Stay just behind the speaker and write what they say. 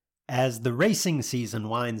As the racing season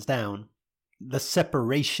winds down, the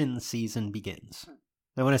separation season begins.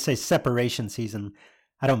 Now, when I say separation season,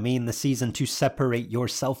 I don't mean the season to separate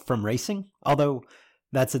yourself from racing, although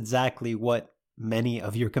that's exactly what many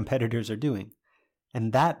of your competitors are doing.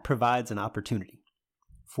 And that provides an opportunity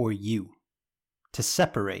for you to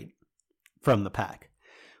separate from the pack.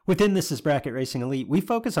 Within This Is Bracket Racing Elite, we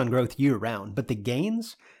focus on growth year-round, but the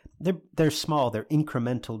gains, they're small, they're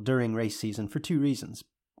incremental during race season for two reasons.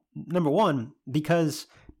 Number one, because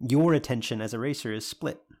your attention as a racer is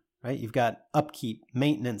split, right? You've got upkeep,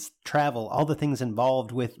 maintenance, travel, all the things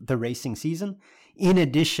involved with the racing season, in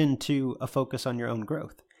addition to a focus on your own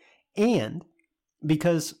growth. And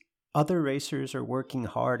because other racers are working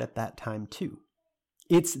hard at that time too.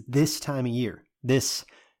 It's this time of year, this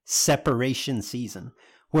separation season,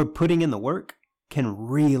 where putting in the work can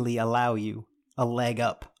really allow you a leg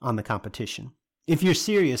up on the competition. If you're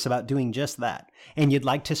serious about doing just that, and you'd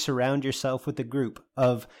like to surround yourself with a group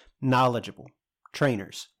of knowledgeable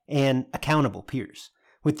trainers and accountable peers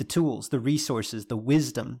with the tools, the resources, the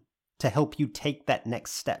wisdom to help you take that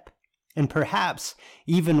next step, and perhaps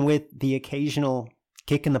even with the occasional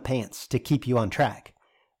kick in the pants to keep you on track,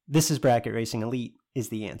 This Is Bracket Racing Elite is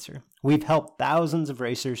the answer. We've helped thousands of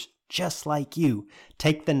racers just like you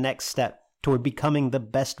take the next step toward becoming the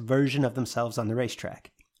best version of themselves on the racetrack.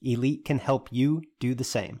 Elite can help you do the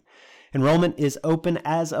same. Enrollment is open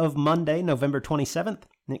as of Monday, November 27th,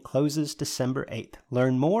 and it closes December 8th.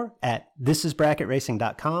 Learn more at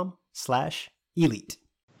thisisbracketracing.com/elite.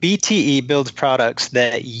 BTE builds products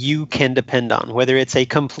that you can depend on, whether it's a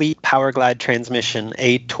complete power glide transmission,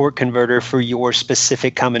 a torque converter for your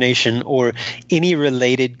specific combination, or any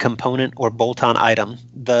related component or bolt-on item.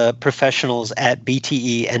 The professionals at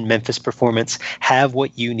BTE and Memphis Performance have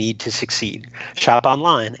what you need to succeed. Shop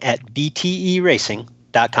online at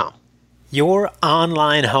bteracing.com. Your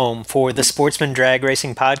online home for the Sportsman Drag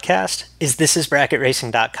Racing podcast is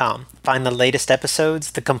thisisbracketracing.com. Find the latest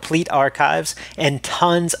episodes, the complete archives, and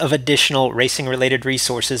tons of additional racing-related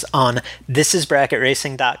resources on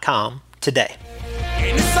thisisbracketracing.com today.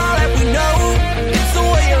 And it's all that we know, it's the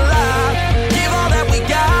way of life. Give all that we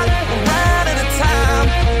got, right at a time.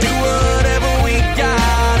 Do whatever we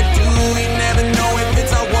gotta do. We never know if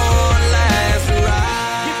it's our one last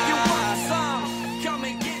ride. If you want some, come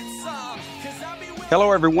and get some.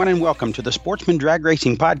 Hello, everyone, and welcome to the Sportsman Drag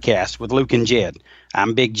Racing Podcast with Luke and Jed.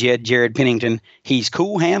 I'm Big Jed Jared Pennington. He's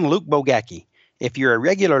Cool Hand Luke Bogacki. If you're a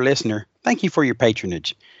regular listener, thank you for your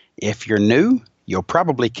patronage. If you're new, you'll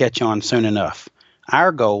probably catch on soon enough.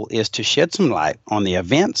 Our goal is to shed some light on the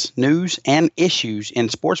events, news, and issues in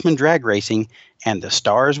sportsman drag racing and the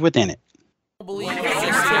stars within it. You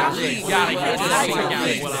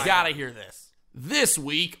gotta hear this. This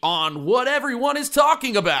week on What Everyone is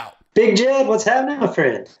Talking About. Big Jed, what's happening, my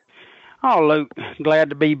friend? Oh, Luke,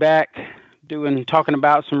 glad to be back talking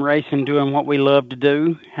about some racing, doing what we love to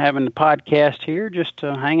do, having the podcast here, just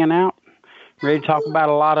hanging out, ready to talk about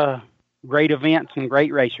a lot of great events and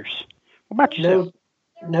great racers. What about yourself?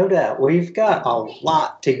 No doubt. We've got a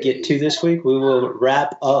lot to get to this week. We will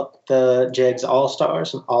wrap up the JEGS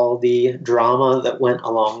All-Stars and all the drama that went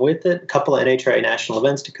along with it. A couple of NHRA National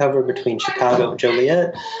events to cover between Chicago and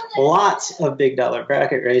Joliet. Lots of big dollar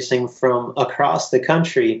bracket racing from across the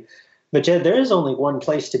country. But Jed, there is only one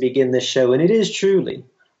place to begin this show, and it is truly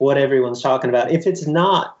what everyone's talking about. If it's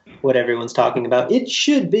not what everyone's talking about, it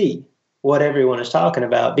should be what everyone is talking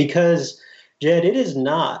about, because, Jed, it is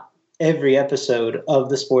not every episode of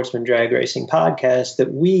the Sportsman Drag Racing podcast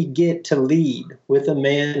that we get to lead with a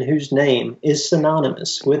man whose name is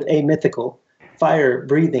synonymous with a mythical,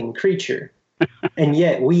 fire-breathing creature. And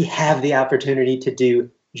yet we have the opportunity to do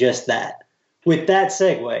just that. With that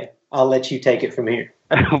segue, I'll let you take it from here.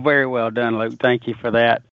 Very well done, Luke. Thank you for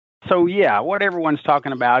that. So, yeah, what everyone's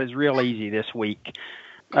talking about is real easy this week.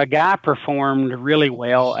 A guy performed really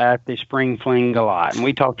well at the Spring Fling Galot, and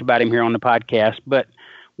we talked about him here on the podcast, but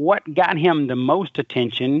what got him the most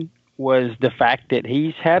attention was the fact that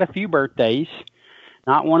he's had a few birthdays,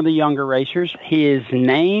 not one of the younger racers. His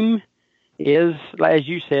name is, as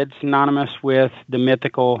you said, synonymous with the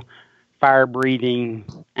mythical fire-breathing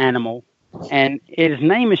animal, and his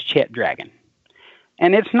name is Chet Dragon.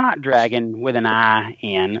 And it's not Dragon with an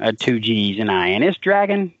I-N, 2 G's and I-N. It's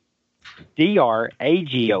Dragon,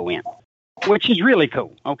 D-R-A-G-O-N, which is really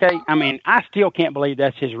cool, okay? I mean, I still can't believe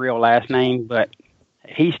that's his real last name, but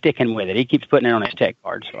he's sticking with it. He keeps putting it on his tech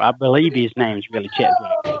card, so I believe his name is really Chet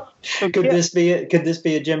Dragon. So could this be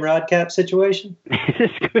a Jim Rodcap situation? This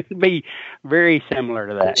could be very similar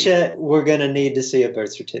to that. Chet, we're going to need to see a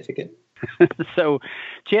birth certificate. So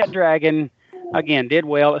Chet Dragon again, did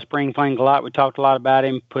well at Spring Fling a lot. We talked a lot about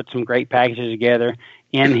him, put some great packages together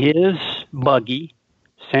in his buggy,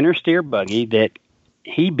 center steer buggy that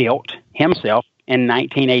he built himself in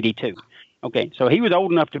 1982. Okay, so he was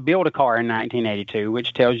old enough to build a car in 1982,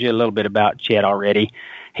 which tells you a little bit about Chet already.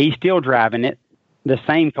 He's still driving it, the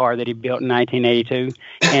same car that he built in 1982,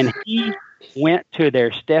 and he went to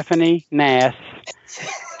their Stephanie Nass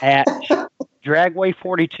at Dragway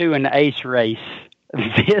 42 in the Ace race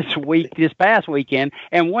this past weekend,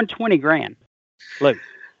 and won $20,000. Look,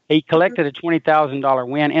 he collected a $20,000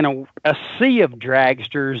 win in a sea of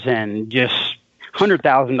dragsters and just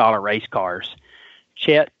 $100,000 race cars.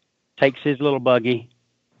 Chet takes his little buggy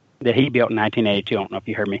that he built in 1982, I don't know if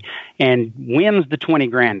you heard me, and wins the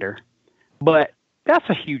 $20,000. But that's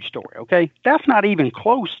a huge story, okay? That's not even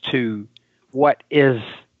close to what is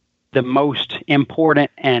the most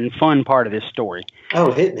important and fun part of this story.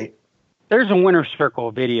 Oh, hit me. There's a winner's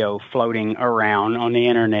circle video floating around on the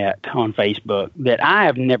internet, on Facebook, that I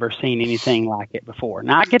have never seen anything like it before.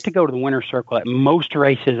 Now, I get to go to the winner's circle at most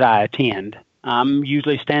races I attend. I'm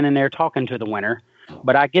usually standing there talking to the winner,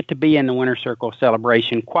 but I get to be in the winner's circle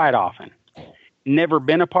celebration quite often. Never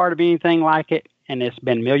been a part of anything like it, and it's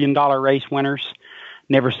been $1 million race winners.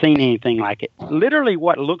 Never seen anything like it. Literally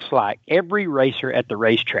what looks like every racer at the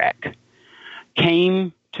racetrack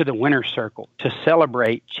came to the winner's circle to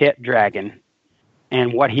celebrate Chet Dragon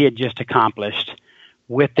and what he had just accomplished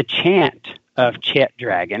with the chant of Chet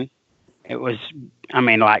Dragon. It was,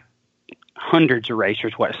 like hundreds of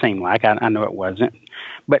racers, what it seemed like. I know it wasn't.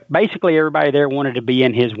 But basically everybody there wanted to be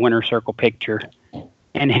in his winner's circle picture.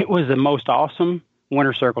 And it was the most awesome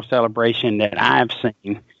winner's circle celebration that I've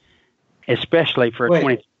seen, especially for a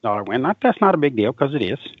 $20,000 win. That's not a big deal, because it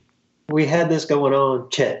is. We had this going on,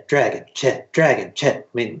 Chet Dragon, Chet Dragon, Chet.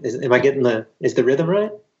 Am I getting is the rhythm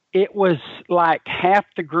right? It was like half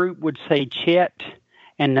the group would say Chet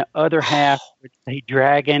and the other half would say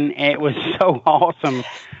Dragon. It was so awesome.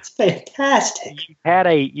 It's fantastic.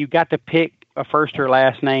 You got to pick a first or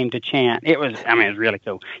last name to chant. It was really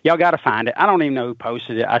cool. Y'all got to find it. I don't even know who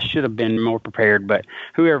posted it. I should have been more prepared, but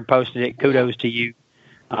whoever posted it, kudos to you.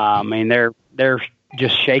 They're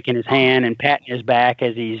just shaking his hand and patting his back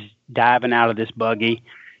as he's diving out of this buggy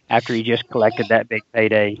after he just collected that big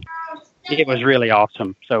payday. It was really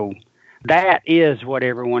awesome. So that is what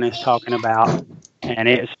everyone is talking about, and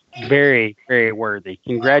it's very, very worthy.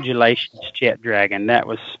 Congratulations, Chet Dragon. That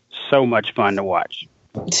was so much fun to watch.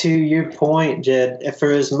 To your point, Jed,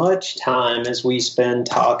 for as much time as we spend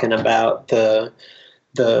talking about the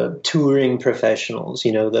touring professionals,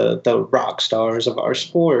 the rock stars of our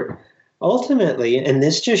sport, ultimately, and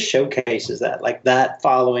this just showcases that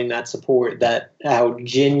following, that support, that how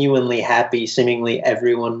genuinely happy seemingly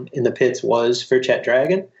everyone in the pits was for Chet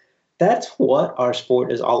Dragon. That's what our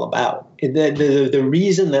sport is all about. The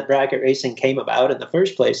reason that bracket racing came about in the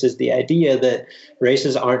first place is the idea that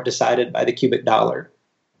races aren't decided by the cubic dollar.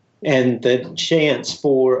 And the chance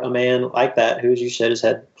for a man like that, who, as you said, has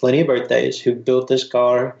had plenty of birthdays, who built this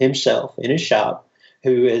car himself in his shop,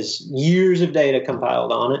 who has years of data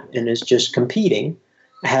compiled on it and is just competing,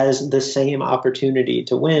 has the same opportunity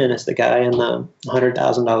to win as the guy in the $100,000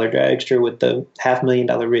 dragster with the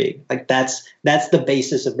 $500,000 rig. Like that's the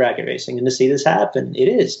basis of bracket racing. And to see this happen, it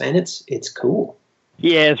is, man. It's cool.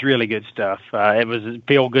 Yeah, it's really good stuff. It was a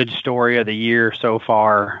feel-good story of the year so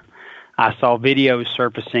far. I saw videos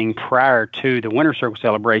surfacing prior to the winner's circle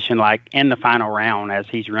celebration, like in the final round as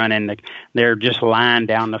he's running. They're just lined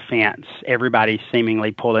down the fence. Everybody's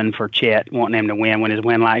seemingly pulling for Chet, wanting him to win. When his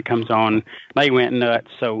win light comes on, they went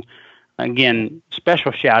nuts. So, again,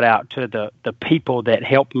 special shout-out to the people that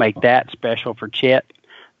helped make that special for Chet.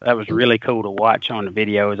 That was really cool to watch on the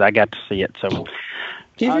videos. I got to see it. So,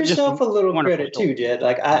 give yourself a little credit too, Jed.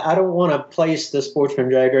 Like I don't want to place the Sportsman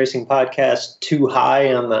Drag Racing podcast too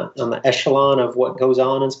high on the echelon of what goes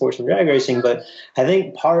on in Sportsman Drag Racing, but I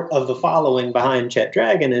think part of the following behind Chet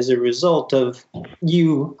Dragon is a result of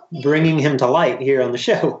you bringing him to light here on the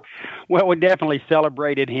show. Well, we definitely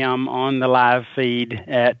celebrated him on the live feed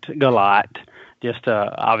at Galat. Just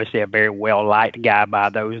obviously a very well-liked guy by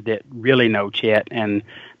those that really know Chet, and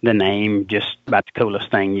the name just about the coolest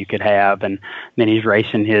thing you could have. And then he's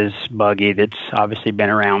racing his buggy that's obviously been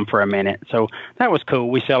around for a minute. So that was cool.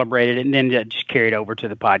 We celebrated it, and then that just carried over to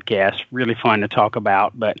the podcast. Really fun to talk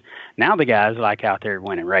about. But now the guy's like out there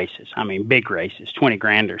winning races. Big races,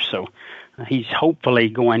 $20,000. So he's hopefully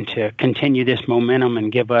going to continue this momentum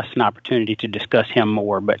and give us an opportunity to discuss him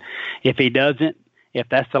more. But if he doesn't, if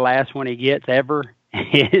that's the last one he gets ever,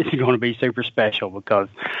 it's going to be super special because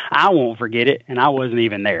I won't forget it, and I wasn't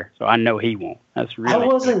even there, so I know he won't. That's really I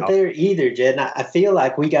wasn't awesome. there either, Jed, and I feel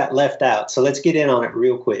like we got left out, so let's get in on it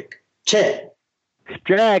real quick. Chet.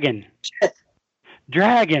 Dragon. Chet.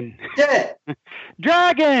 Dragon. Chet.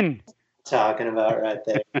 Dragon. Talking about right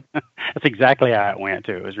there. That's exactly how it went,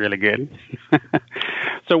 too. It was really good.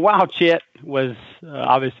 So while Chet was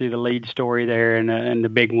obviously the lead story there and the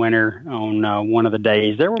big winner on one of the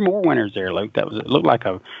days, there were more winners there, Luke. It looked like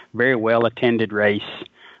a very well-attended race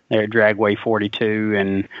there at Dragway 42,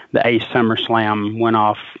 and the Ace SummerSlam went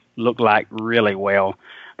off, looked like really well.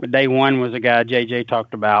 But day one was a guy JJ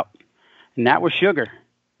talked about, and that was Sugar,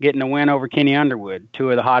 getting the win over Kenny Underwood, two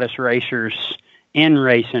of the hottest racers in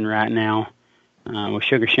racing right now, with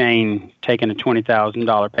Sugar Shane taking a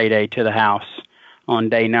 $20,000 payday to the house on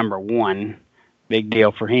day number one. Big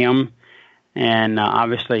deal for him. And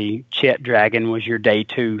obviously, Chet Dragon was your day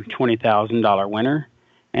two $20,000 winner.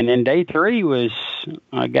 And then day three was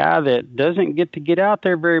a guy that doesn't get out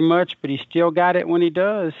there very much, but he still got it when he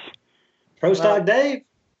does. Pro Stock Dave.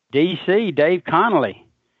 DC, Dave Connolly,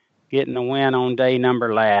 getting the win on day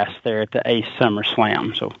number last there at the Ace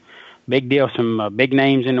SummerSlam. So big deal, some big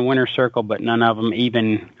names in the winner's circle, but none of them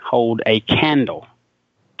even hold a candle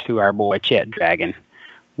to our boy Chet Dragon,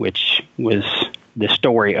 which was the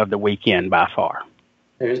story of the weekend by far.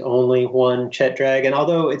 There's only one Chet Dragon,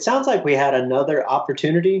 although it sounds like we had another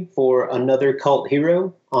opportunity for another cult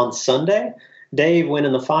hero on Sunday. Dave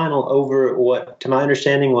winning the final over what, to my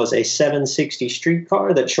understanding, was a 760 street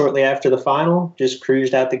car that shortly after the final just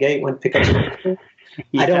cruised out the gate, went to pick up some.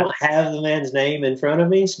 Yeah. I don't have the man's name in front of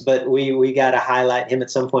me, but we got to highlight him at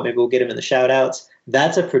some point. Maybe we'll get him in the shout-outs.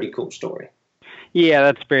 That's a pretty cool story. Yeah,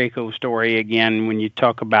 that's a very cool story. Again, when you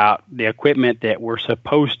talk about the equipment that we're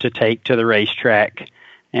supposed to take to the racetrack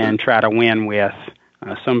and try to win with,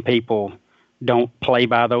 some people don't play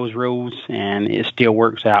by those rules, and it still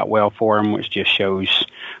works out well for them, which just shows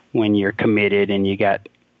when you're committed and you got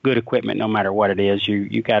good equipment, no matter what it is,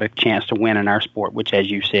 you got a chance to win in our sport, which,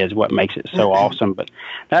 as you said, is what makes it so awesome. But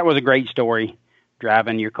that was a great story.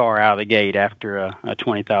 Driving your car out of the gate after a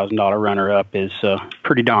 $20,000 runner-up is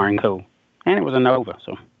pretty darn cool. And it was a Nova,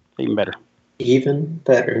 so it's even better. Even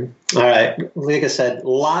better. All right. Like I said,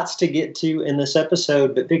 lots to get to in this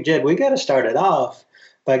episode, but Big Jed, we got to start it off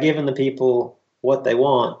by giving the people what they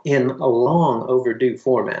want in a long overdue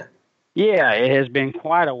format. Yeah, it has been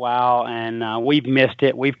quite a while, and we've missed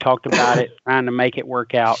it. We've talked about it, trying to make it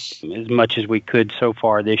work out as much as we could so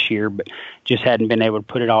far this year, but just hadn't been able to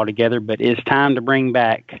put it all together. But it's time to bring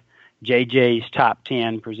back JJ's Top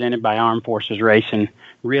 10 presented by Armed Forces Racing.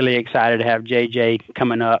 Really excited to have JJ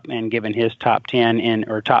coming up and giving his top 10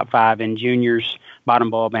 or top 5 in juniors,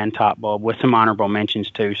 bottom bulb and top bulb, with some honorable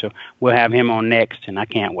mentions too. So we'll have him on next, and I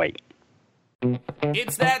can't wait.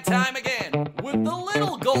 It's that time again with the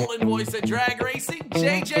little golden voice of drag racing,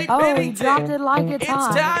 JJ Oh, Pennington. he dropped it like it's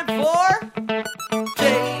hot. It's time for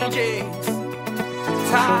JJ's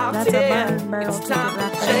Top That's 10. a burn barrel It's time ticket for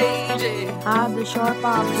right there. JJ. Hide the sharp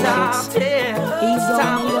Top objects. 10. He's It's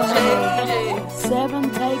time gonna for need a JJ. 7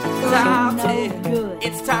 take 3, Top no 10. good.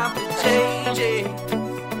 It's time for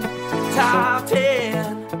JJ's Top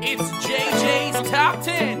 10. It's JJ's Top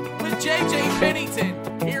 10 with JJ Pennington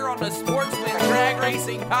here on the Sportsman Drag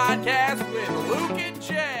Racing Podcast with Luke and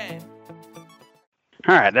Jed.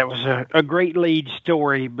 All right, that was a great lead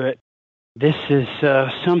story, but this is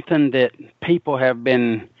something that people have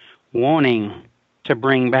been wanting to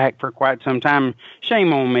bring back for quite some time.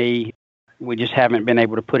 Shame on me. We just haven't been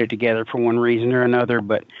able to put it together for one reason or another,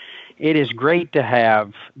 but it is great to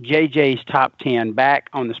have JJ's Top 10 back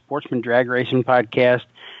on the Sportsman Drag Racing Podcast.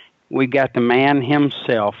 We got the man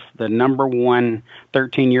himself, the number one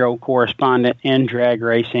 13-year-old correspondent in drag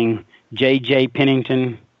racing, JJ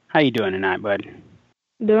Pennington. How you doing tonight, bud?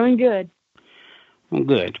 Doing good. Well,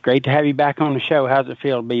 good. Great to have you back on the show. How's it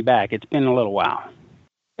feel to be back? It's been a little while.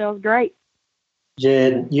 Feels great.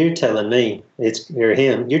 Jed, you're telling me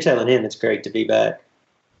you're telling him it's great to be back.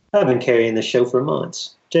 I've been carrying the show for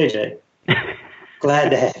months. JJ,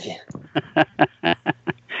 glad to have you.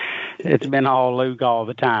 It's been all Luke all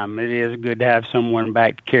the time. It is good to have someone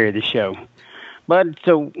back to carry the show. But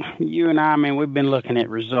so you and I mean, we've been looking at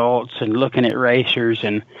results and looking at racers,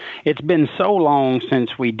 and it's been so long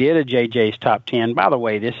since we did a JJ's Top 10. By the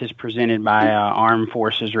way, this is presented by Armed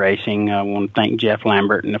Forces Racing. I want to thank Jeff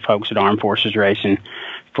Lambert and the folks at Armed Forces Racing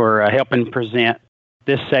for helping present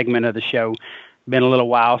this segment of the show. Been a little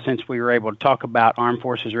while since we were able to talk about Armed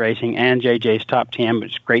Forces Racing and JJ's Top 10, but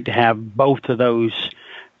it's great to have both of those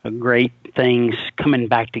great things coming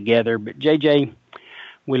back together. But JJ,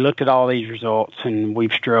 we looked at all these results and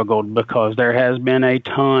we've struggled because there has been a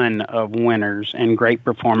ton of winners and great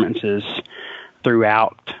performances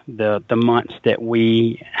throughout the months that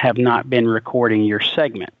we have not been recording your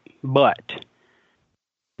segment. But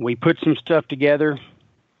we put some stuff together,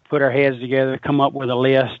 put our heads together, come up with a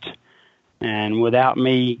list, and without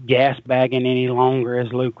me gas bagging any longer,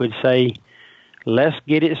 as Luke would say, let's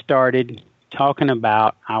get it started talking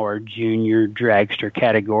about our junior dragster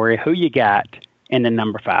category. Who you got in the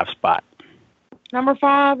number 5 spot? Number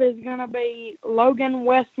 5 is going to be Logan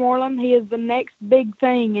Westmoreland. He is the next big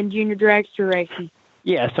thing in junior dragster racing.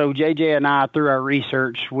 Yeah, so JJ and I, through our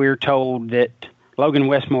research, we're told that Logan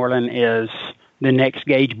Westmoreland is the next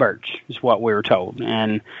Gage Birch, is what we were told.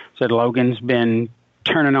 And so Logan's been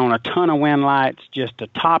turning on a ton of win lights, just a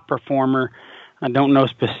top performer. I don't know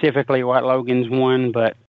specifically what Logan's won,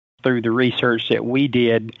 but through the research that we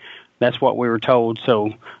did, that's what we were told.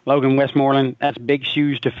 So Logan Westmoreland, that's big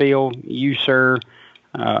shoes to fill. You, sir,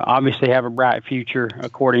 obviously have a bright future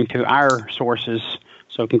according to our sources.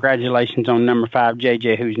 So congratulations on number 5.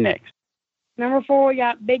 JJ, who's next? Number 4, we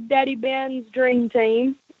got Big Daddy Ben's Dream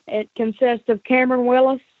Team. It consists of Cameron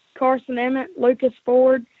Willis, Carson Emmett, Lucas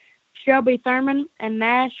Ford, Shelby Thurman, and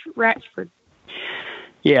Nash Ratchford.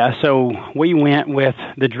 Yeah, so we went with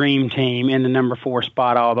the Dream Team in the number 4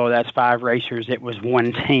 spot, although that's 5 racers. It was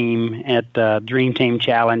one team at the Dream Team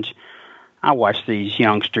Challenge. I watched these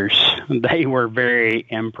youngsters. They were very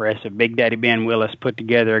impressive. Big Daddy Ben Willis put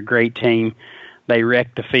together a great team. They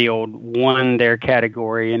wrecked the field, won their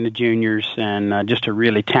category in the juniors, and just a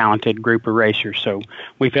really talented group of racers. So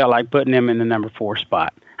we felt like putting them in the number 4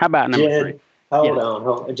 spot. How about number 3? Hold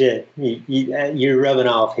on, Jed. You're rubbing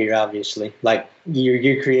off here, obviously. Like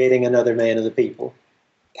you're creating another man of the people.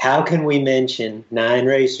 How can we mention 9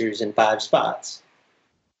 racers in 5 spots?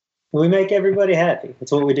 We make everybody happy.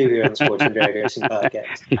 That's what we do here on the Sportsman Drag Racing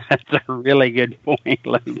Podcast. That's a really good point,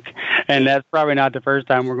 Luke. And that's probably not the first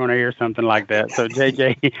time we're going to hear something like that. So,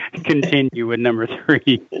 JJ, continue with number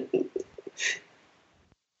 3.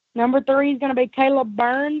 Number 3 is going to be Caleb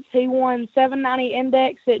Burns. He won 790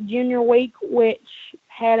 Index at Junior Week, which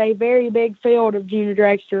had a very big field of junior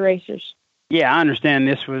dragster racers. Yeah, I understand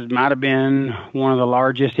this might have been one of the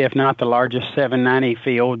largest, if not the largest, 790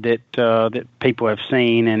 field that people have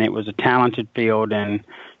seen, and it was a talented field. And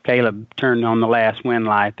Caleb turned on the last win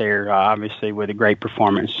light there, obviously with a great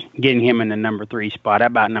performance, getting him in the number 3 spot. How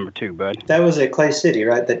about number 2, bud? That was at Clay City,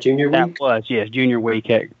 right? That Junior Week. That was, yes, Junior Week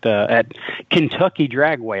at Kentucky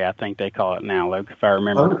Dragway, I think they call it now, Luke, if I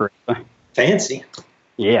remember correctly. Fancy.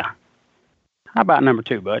 Yeah. How about number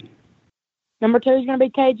 2, bud? Number 2 is going to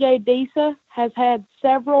be KJ Disa. Has had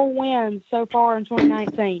several wins so far in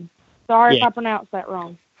 2019. Sorry if I pronounced that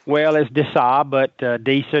wrong. Well, it's Disa, but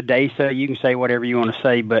Disa, you can say whatever you want to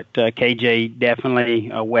say, but KJ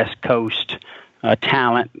definitely a West Coast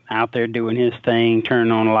talent out there doing his thing,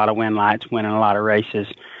 turning on a lot of win lights, winning a lot of races,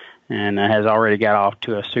 and has already got off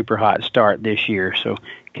to a super hot start this year. So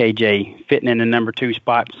KJ fitting in the number 2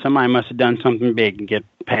 spot. Somebody must have done something big to get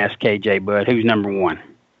past KJ, bud. Who's number 1?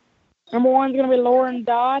 Number 1 is going to be Lauren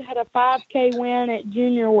Dodd. Had a 5K win at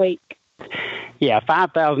Junior Week. Yeah,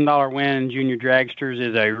 $5,000 win in junior dragsters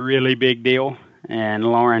is a really big deal. And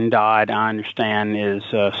Lauren Dodd, I understand, is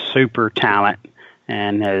a super talent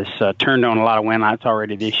and has turned on a lot of win lights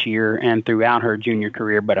already this year and throughout her junior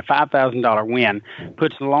career. But a $5,000 win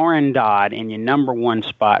puts Lauren Dodd in your number 1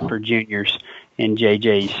 spot for juniors in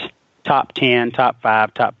JJ's top 10, top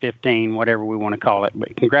 5, top 15, whatever we want to call it.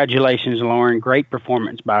 But congratulations, Lauren. Great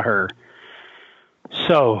performance by her.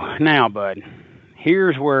 So now, bud,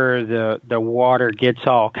 here's where the water gets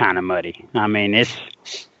all kind of muddy. I mean, it's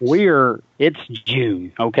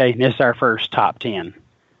June, okay? This is our first top 10.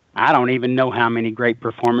 I don't even know how many great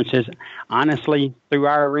performances. Honestly, through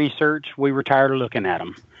our research, we were tired of looking at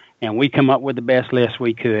them, and we come up with the best list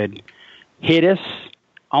we could. Hit us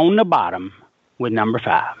on the bottom with number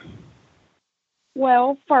 5.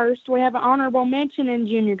 Well, first, we have an honorable mention in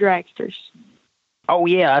junior dragsters. Oh,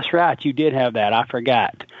 yeah, that's right. You did have that. I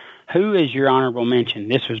forgot. Who is your honorable mention?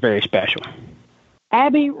 This was very special.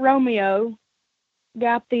 Abby Romeo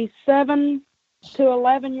got the 7 to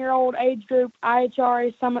 11-year-old age group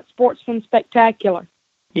IHRA Summit Sportsman Spectacular.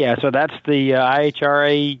 Yeah, so that's the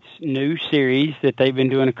IHRA's new series that they've been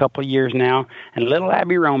doing a couple of years now. And little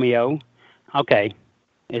Abby Romeo, okay,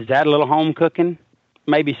 is that a little home cooking?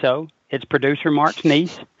 Maybe so. It's producer Mark's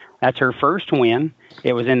niece. That's her first win.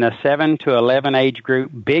 It was in the 7 to 11 age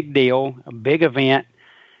group. Big deal, a big event.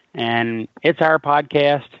 And it's our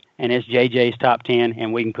podcast, and it's JJ's Top 10,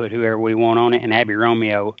 and we can put whoever we want on it. And Abby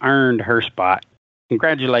Romeo earned her spot.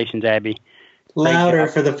 Congratulations, Abby. Louder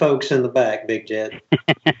for the folks in the back, Big Jed.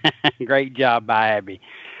 Great job by Abby.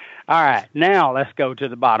 All right, now let's go to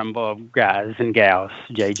the bottom bulb guys and gals.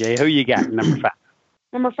 JJ, who you got number 5?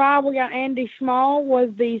 Number 5, we got Andy Small.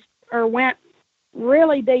 Went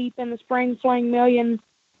really deep in the Spring Fling Million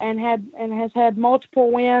and has had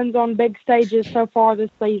multiple wins on big stages so far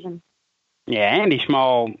this season. Yeah, Andy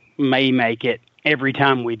Small may make it every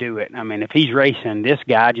time we do it. I mean, if he's racing, this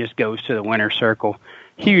guy just goes to the winner's circle.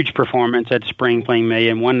 Huge performance at the Spring Fling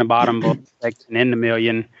Million. Won the bottom bulb section in the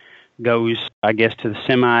Million. Goes, I guess, to the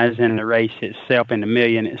semis in the race itself, in the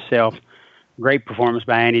Million itself. Great performance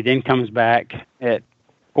by Andy. Then comes back at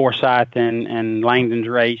Forsyth and Langdon's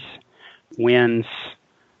race. Wins,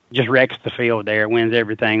 just wrecks the field there. Wins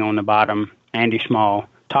everything on the bottom. Andy Small,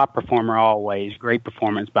 top performer always. Great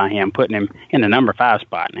performance by him, putting him in the number 5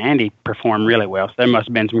 spot. And Andy performed really well, so there must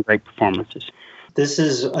have been some great performances. This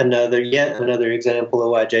is yet another example of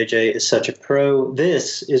why JJ is such a pro.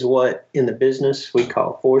 This is what in the business we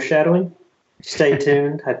call foreshadowing. Stay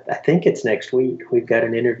tuned. I think it's next week. We've got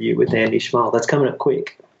an interview with Andy Small. That's coming up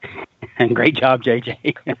quick. And great job,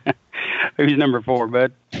 JJ. Who's number 4,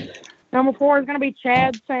 bud? Number 4 is going to be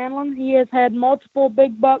Chad Sandlin. He has had multiple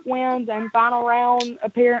big buck wins and final round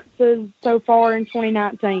appearances so far in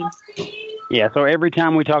 2019. Yeah, so every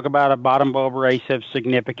time we talk about a bottom bulb race of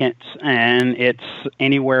significance, and it's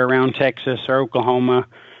anywhere around Texas or Oklahoma,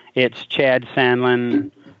 it's Chad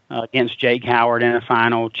Sandlin against Jake Howard in a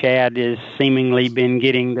final. Chad has seemingly been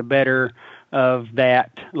getting the better of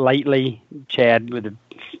that lately. Chad with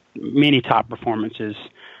many top performances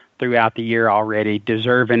throughout the year already,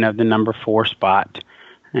 deserving of the number 4 spot.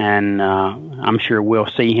 And I'm sure we'll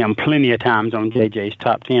see him plenty of times on JJ's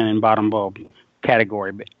top 10 in bottom bulb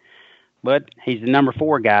category. But he's the number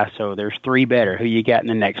 4 guy, so there's 3 better. Who you got in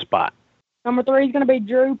the next spot? Number 3 is going to be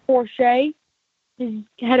Drew Porche. He's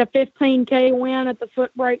had a 15K win at the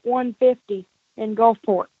Footbrake 150 in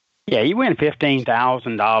Gulfport. Yeah, you win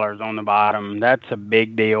 $15,000 on the bottom. That's a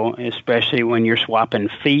big deal, especially when you're swapping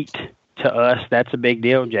feet. To us, that's a big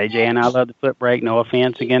deal. JJ and I love the Footbrake. No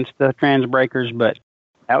offense against the trans breakers, but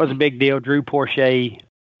that was a big deal. Drew Porche, a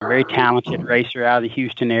very talented racer out of the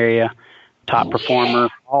Houston area. Top performer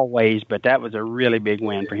always, but that was a really big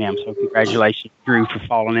win for him. So congratulations, Drew, for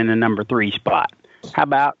falling in the number 3 spot. How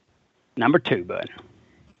about number 2, bud?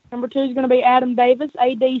 Number 2 is going to be Adam Davis,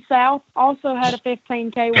 AD South. Also had a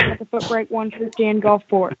 15K win at the Footbrake 150 in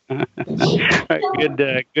Gulfport.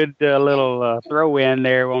 Good little throw in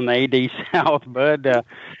there on the AD South, bud.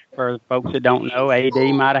 For folks that don't know, AD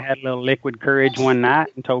might have had a little liquid courage one night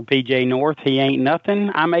and told PJ North he ain't nothing.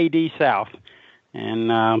 I'm AD South.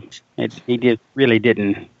 And he really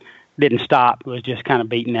didn't stop. Was just kind of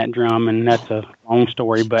beating that drum, and that's a long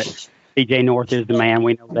story. But PJ North is the man.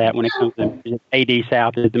 We know that when it comes to AD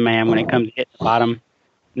South is the man when it comes to hitting the bottom.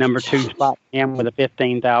 Number 2 spot for him with a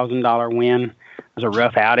 $15,000 win. It was a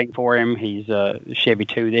rough outing for him. He's a Chevy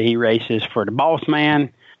 2 that he races for the Boss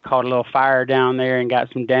Man. Caught a little fire down there and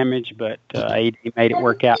got some damage, but AD made it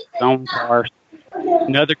work out with his own car.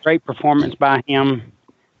 Another great performance by him,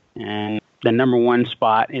 and the number 1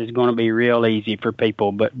 spot is going to be real easy for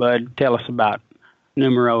people. But, Bud, tell us about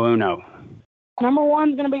numero uno. Number 1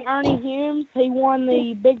 is going to be Ernie Humes. He won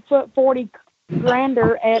the Bigfoot 40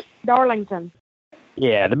 Grander at Darlington.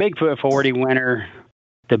 Yeah, the Bigfoot 40 winner,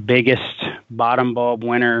 the biggest bottom bulb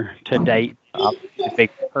winner to date. The big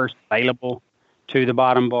purse available to the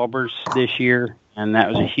bottom bulbers this year, and that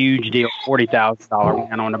was a huge deal. $40,000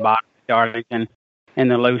 win on the bottom of Darlington in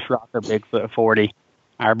the loose rocker Bigfoot 40.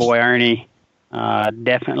 Our boy Ernie,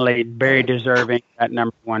 definitely very deserving that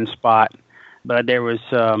number 1 spot. But there was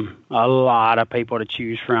a lot of people to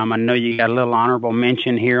choose from. I know you got a little honorable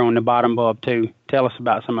mention here on the bottom bulb, too. Tell us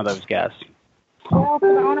about some of those guys. Well,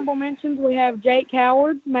 for the honorable mentions, we have Jake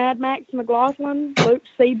Howard, Mad Max McLaughlin, Luke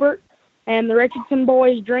Siebert, and the Richardson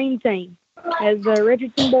Boys Dream Team. As the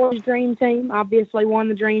Richardson Boys Dream Team obviously won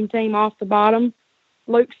the Dream Team off the bottom,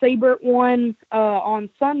 Luke Siebert won on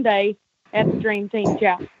Sunday at the Dream Team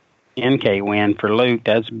Challenge. NK win for Luke.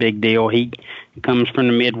 That's a big deal. He comes from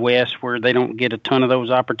the Midwest where they don't get a ton of those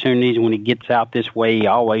opportunities. When he gets out this way, he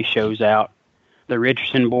always shows out. The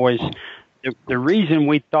Richardson boys, the reason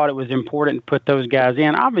we thought it was important to put those guys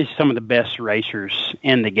in, obviously some of the best racers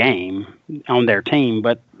in the game on their team,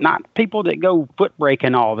 but not people that go foot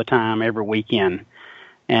braking all the time every weekend.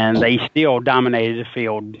 And they still dominated the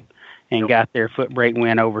field and got their foot brake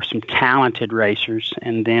win over some talented racers.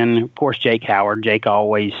 And then, of course, Jake Howard. Jake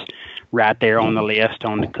always right there on the list,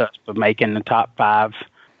 on the cusp of making the top 5.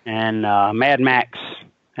 And Mad Max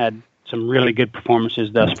had some really good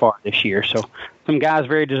performances thus far this year. So some guys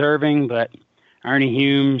very deserving, but Ernie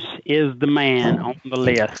Humes is the man on the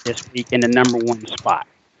list this week in the number 1 spot.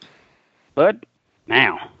 But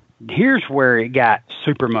now, here's where it got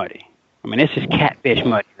super muddy. I mean, this is catfish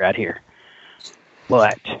muddy right here.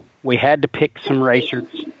 But we had to pick some racers,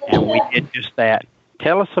 and we did just that.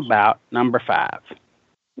 Tell us about number 5.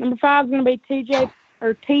 Number 5 is going to be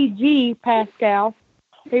TG Pascal.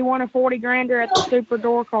 He won a 40 grander at the Super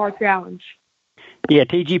Door Car Challenge. Yeah,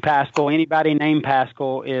 TG Pascal. Anybody named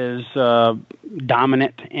Pascal is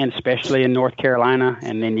dominant, and especially in North Carolina.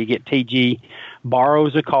 And then you get TG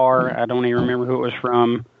borrows a car. I don't even remember who it was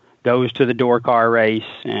from. Goes to the door car race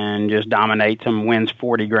and just dominates them. Wins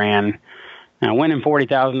 40 grand. Now, winning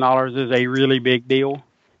 $40,000 is a really big deal,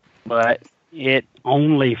 but it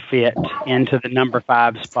only fit into the number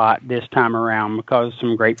 5 spot this time around because of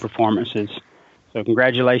some great performances. So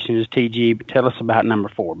congratulations, TG. But tell us about number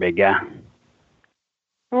 4, big guy.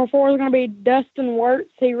 Number 4 is going to be Dustin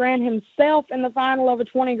Wirtz. He ran himself in the final of a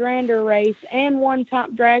 20 grander race and won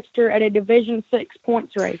top dragster at a Division 6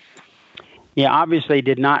 points race. Yeah, obviously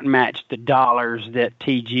did not match the dollars that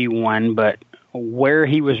TG won, but where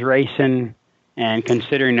he was racing and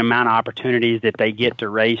considering the amount of opportunities that they get to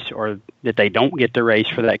race or that they don't get to race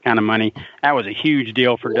for that kind of money, that was a huge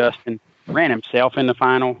deal for Dustin. Ran himself in the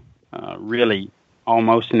final. Really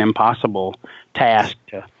almost an impossible task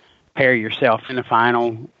to pair yourself in the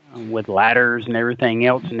final with ladders and everything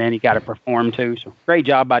else, and then he got to perform too. So great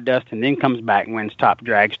job by Dustin. Then comes back and wins top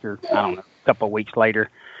dragster, I don't know, a couple of weeks later.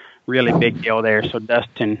 Really big deal there. So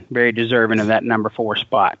Dustin, very deserving of that number 4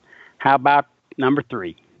 spot. How about number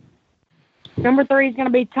 3? Number 3 is going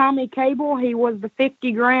to be Tommy Cable. He was the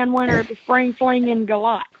 50 grand winner at the Spring Fling in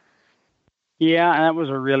Galat. Yeah, that was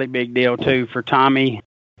a really big deal too for Tommy.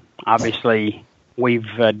 Obviously, we've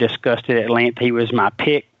discussed it at length. He was my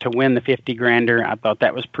pick to win the 50 grander. I thought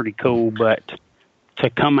that was pretty cool, but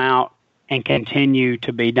to come out and continue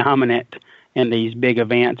to be dominant in these big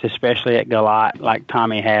events, especially at Galat, like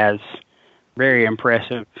Tommy has, very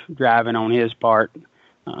impressive driving on his part.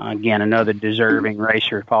 Again, another deserving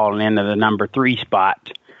racer falling into the number 3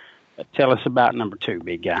 spot. But tell us about number 2,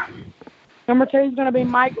 big guy. Number 2 is going to be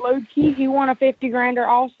Mike Lutke. He won a 50 grander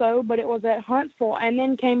also, but it was at Huntsville, and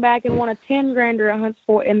then came back and won a 10 grander at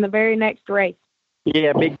Huntsville in the very next race.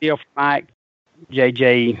 Yeah, big deal for Mike.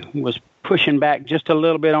 JJ was pushing back just a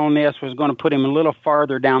little bit on this, was going to put him a little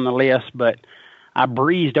farther down the list, but I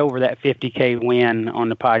breezed over that 50K win on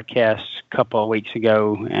the podcast a couple of weeks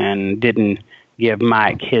ago and didn't give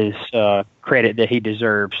Mike his credit that he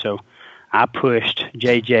deserved. So I pushed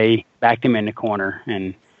JJ, backed him in the corner,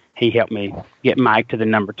 and he helped me get Mike to the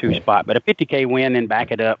number 2 spot. But a 50K win and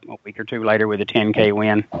back it up a week or two later with a 10K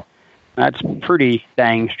win, that's pretty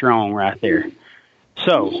dang strong right there.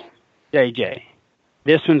 So, JJ,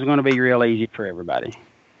 this one's going to be real easy for everybody.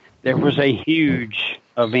 There was a huge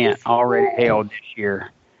event already held this year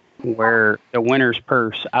where the winner's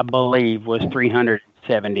purse, I believe, was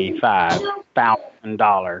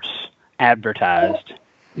 $375,000 advertised,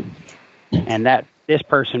 and that this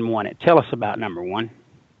person won it. Tell us about number 1.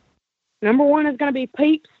 Number 1 is going to be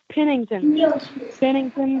Peeps Pennington.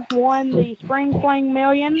 Pennington won the Spring Fling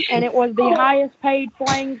Million, and it was the highest paid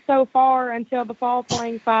fling so far until the Fall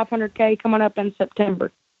Fling 500K coming up in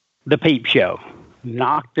September. The Peep Show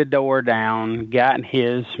knocked the door down, got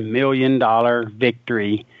his $1 million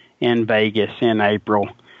victory in Vegas in April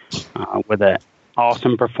with an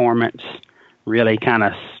awesome performance. Really kind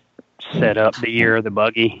of set up the year of the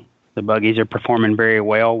buggy. The buggies are performing very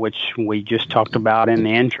well, which we just talked about in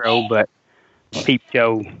the intro, but Peep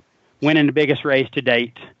Show winning the biggest race to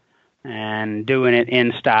date and doing it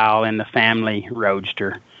in style in the family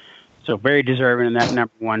roadster. So very deserving in that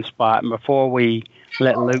number 1 spot. And before we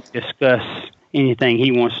let Luke discuss anything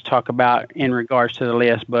he wants to talk about in regards to the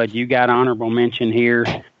list, Bud, you got honorable mention here,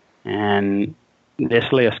 and this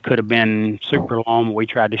list could have been super long, but we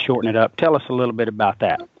tried to shorten it up. Tell us a little bit about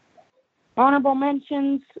that. Honorable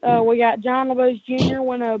mentions, we got John LeBeau Jr.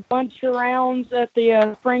 won a bunch of rounds at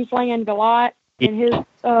the Spring Fling in Galat in his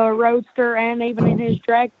roadster and even in his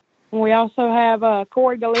drag. And we also have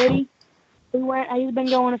Corey Galletti. He's been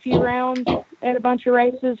going a few rounds at a bunch of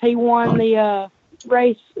races. He won the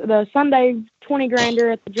the Sunday 20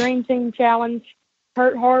 grander at the Dream Team Challenge.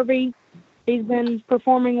 Kurt Harvey, he's been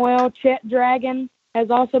performing well. Chet Dragon has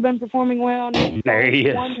also been performing well. There he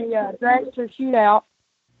is. Won the dragster shootout.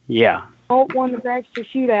 Yeah. Holt won the dragster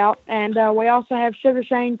shootout, and we also have Sugar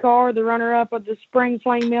Shane Carr, the runner-up of the Spring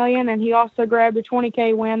Fling Million, and he also grabbed a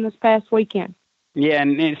 20K win this past weekend. Yeah,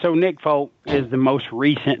 and so Nick Folk is the most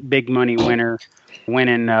recent big money winner,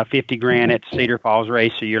 winning 50 grand at the Cedar Falls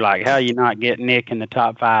race. So you're like, how you not get Nick in the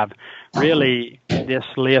top 5? really this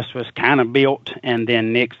list was kind of built, and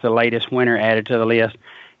then Nick's the latest winner added to the list.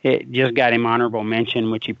 It just got him honorable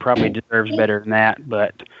mention, which he probably deserves better than that,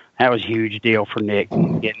 but that was a huge deal for Nick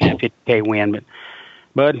getting that 50K win.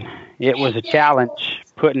 But it was a challenge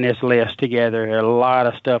putting this list together. A lot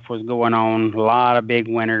of stuff was going on, a lot of big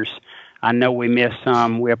winners. I know we missed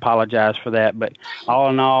some. We apologize for that. But all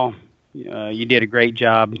in all, you did a great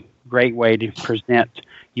job. Great way to present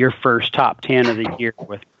your first top 10 of the year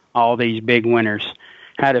with all these big winners.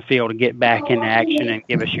 How'd it feel to get back into action and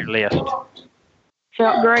give us your list?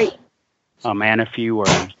 Felt great. A man of few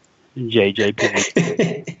words. JJ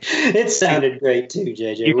Penny. It sounded great too,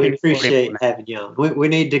 JJ. We appreciate having you on. We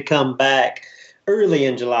need to come back early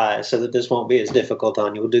in July so that this won't be as difficult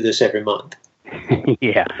on you. We'll do this every month.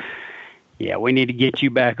 Yeah, we need to get you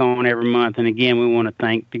back on every month. And again, we want to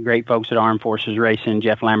thank the great folks at Armed Forces Racing,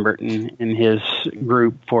 Jeff Lambert and his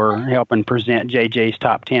group for helping present JJ's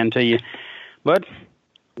top 10 to you. But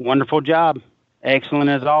wonderful job. Excellent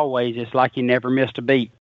as always. It's like you never missed a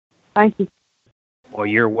beat. Thank you. Well,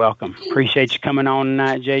 you're welcome. Appreciate you coming on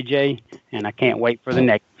tonight, JJ, and I can't wait for the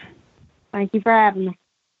next. Thank you for having me.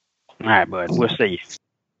 All right, bud. We'll see you.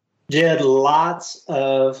 Jed, lots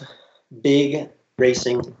of big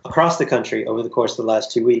racing across the country over the course of the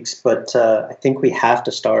last 2 weeks, but I think we have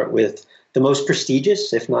to start with the most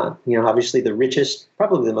prestigious, if not, obviously the richest,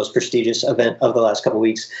 probably the most prestigious event of the last couple of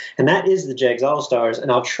weeks, and that is the JEGS All-Stars. And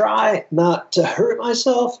I'll try not to hurt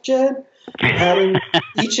myself, Jed, patting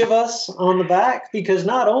each of us on the back, because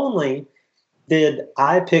not only did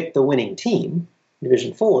I pick the winning team,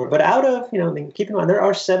 Division 4, but out of, keep in mind, there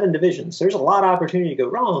are 7 divisions. There's a lot of opportunity to go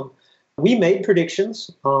wrong. We made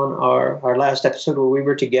predictions on our last episode where we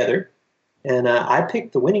were together, and I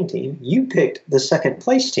picked the winning team. You picked the second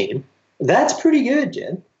place team. That's pretty good,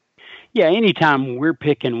 Jed. Yeah, anytime we're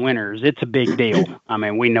picking winners, it's a big deal. I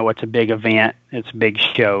mean, we know it's a big event. It's a big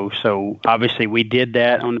show. So obviously we did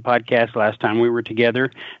that on the podcast last time we were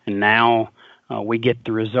together, and now we get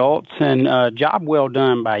the results. And job well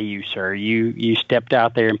done by you, sir. You stepped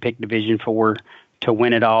out there and picked Division 4 to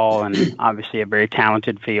win it all, and obviously a very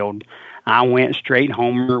talented field. I went straight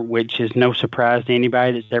homer, which is no surprise to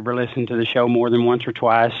anybody that's ever listened to the show more than once or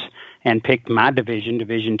twice, and picked my division,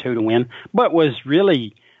 Division 2, to win. But was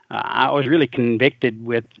really, I was really convicted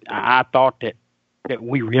with, I thought that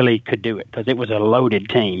we really could do it because it was a loaded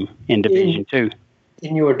team in Division 2.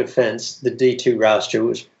 In your defense, the D2 roster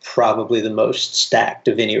was probably the most stacked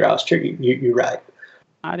of any roster. You're right.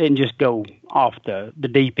 I didn't just go off the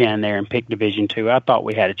deep end there and pick Division 2. I thought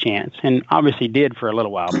we had a chance, and obviously did for a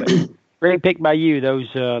little while. But great pick by you.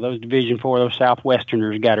 Those Division 4, those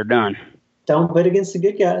Southwesterners got her done. Don't bet against the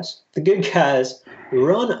good guys. The good guys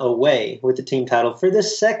run away with the team title for the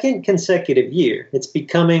second consecutive year. It's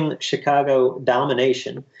becoming Chicago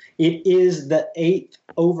domination. It is the 8th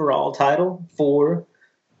overall title for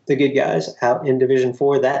the good guys out in Division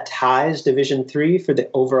 4. That ties Division 3 for the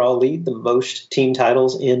overall lead, the most team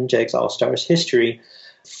titles in JEGS All-Stars history.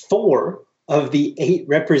 4 of the 8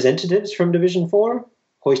 representatives from Division 4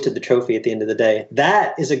 hoisted the trophy at the end of the day.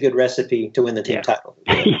 That is a good recipe to win the team title.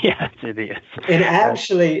 Yes, it is. And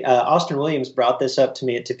actually, Austin Williams brought this up to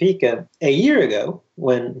me at Topeka a year ago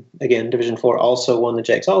when, again, Division 4 also won the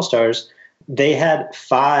JEGS All-Stars. They had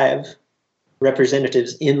 5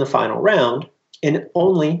 representatives in the final round, and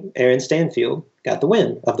only Aaron Stanfield got the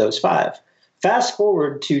win of those 5. Fast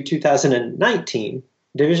forward to 2019,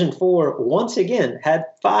 Division 4 once again had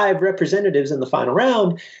 5 representatives in the final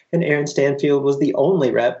round, and Aaron Stanfield was the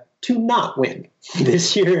only rep to not win.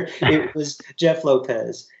 This year, it was Jeff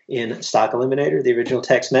Lopez in Stock Eliminator, the original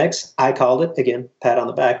Tex-Mex. I called it. Again, pat on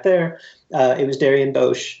the back there. It was Darian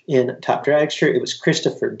Bosch in Top Dragster. It was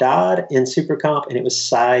Christopher Dodd in Super Comp, and it was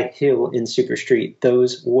Cy Hill in Super Street.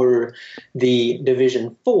 Those were the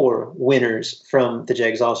Division 4 winners from the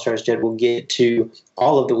JEGS All-Stars. Jed will get to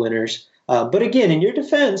all of the winners. But again, in your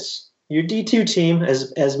defense, your D2 team,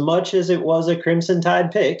 as much as it was a Crimson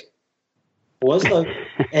Tide pick, was low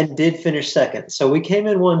and did finish second. So we came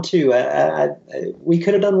in 1-2. We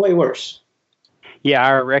could have done way worse. Yeah,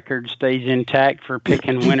 our record stays intact for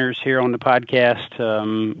picking winners here on the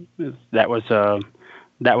podcast. That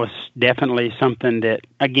was definitely something that,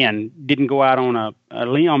 again, didn't go out on a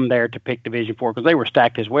limb there to pick Division 4 because they were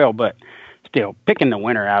stacked as well, but still picking the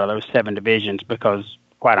winner out of those 7 divisions because,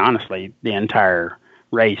 quite honestly, the entire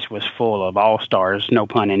race was full of all-stars, no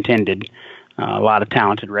pun intended. A lot of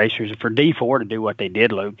talented racers. For D4 to do what they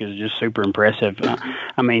did, Luke, is just super impressive.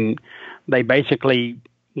 I mean, they basically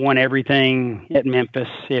won everything at Memphis.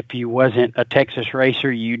 If you wasn't a Texas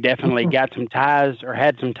racer, you definitely got some ties or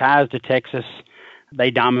had some ties to Texas.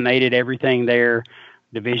 They dominated everything there.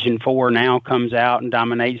 Division 4 now comes out and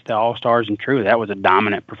dominates the All-Stars, and truly, that was a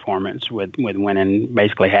dominant performance with winning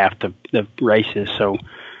basically half the races. So,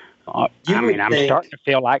 I'm starting to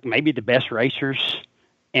feel like maybe the best racers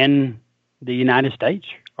in the United States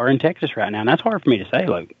are in Texas right now, and that's hard for me to say,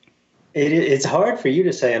 Luke. It's hard for you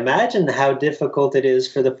to say. Imagine how difficult it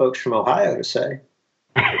is for the folks from Ohio to say.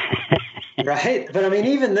 Right? But I mean,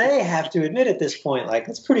 even they have to admit at this point, like,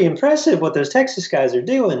 it's pretty impressive what those Texas guys are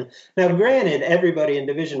doing. Now, granted, everybody in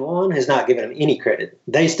Division 1 has not given them any credit.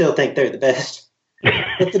 They still think they're the best.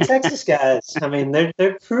 But the Texas guys, I mean,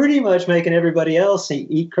 they're pretty much making everybody else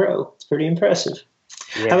eat crow. It's pretty impressive.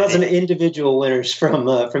 Yeah. How about some individual winners from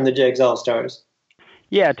the Jegs All-Stars?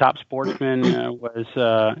 Yeah, top sportsman was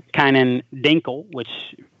Kynan Dinkle, which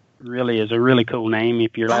really is a really cool name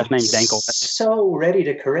if your last name's Dinkle. So ready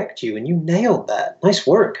to correct you, and you nailed that. Nice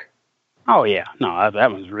work. Oh, yeah. No,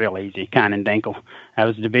 that was real easy. Kynan Dinkle. That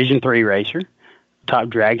was a Division 3 racer. Top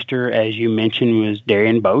dragster, as you mentioned, was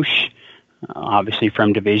Darian Bosch, obviously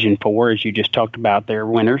from Division 4, as you just talked about their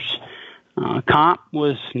winners. Comp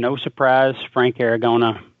was no surprise. Frank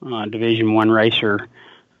Aragona, Division 1 racer.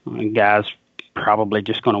 Guys probably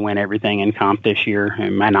just going to win everything in comp this year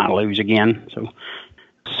and might not lose again. So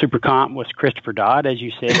Super Comp was Christopher Dodd, as you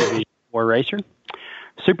said, Division 4 racer.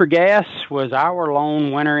 Super Gas was our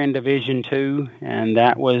lone winner in Division 2, and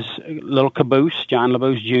that was Little Caboose, John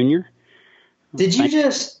LaBoose Jr. Did you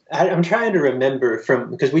just, I'm trying to remember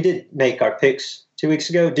because we did make our picks 2 weeks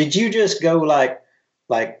ago. Did you just go like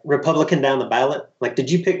Republican down the ballot? Like, did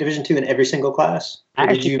you pick Division 2 in every single class? I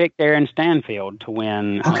actually picked Aaron Stanfield to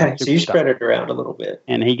win. Okay, so you spread it around a little bit.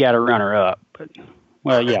 And he got a runner-up. But,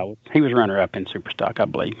 well, yeah, he was runner-up in Superstock, I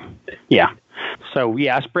believe. Yeah. So,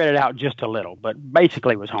 yeah, I spread it out just a little, but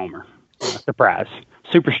basically it was Homer. Surprise.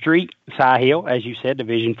 Super Street, Cy Hill, as you said,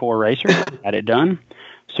 Division 4 racer. Got it done.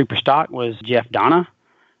 Superstock was Jeff Donna,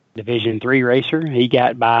 Division 3 racer. He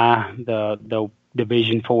got by the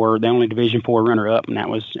Division 4, the only Division 4 runner-up, and that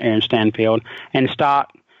was Aaron Stanfield. And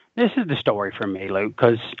stock, this is the story for me, Luke,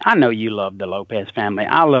 because I know you love the Lopez family.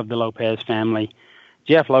 I love the Lopez family.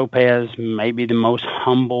 Jeff Lopez may be the most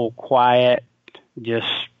humble, quiet, just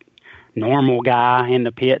normal guy in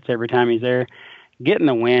the pits every time he's there. Getting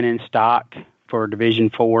the win in stock for Division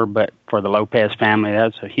 4, but for the Lopez family,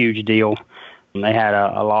 that's a huge deal. And they had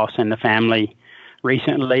a loss in the family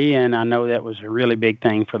recently, and I know that was a really big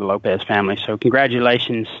thing for the Lopez family. So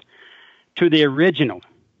congratulations to the original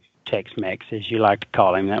Tex-Mex, as you like to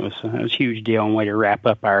call him. That was a huge deal and way to wrap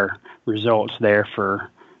up our results there for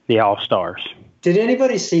the All-Stars. Did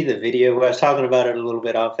anybody see the video? I was talking about it a little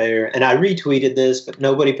bit off air, and I retweeted this, but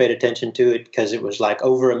nobody paid attention to it because it was like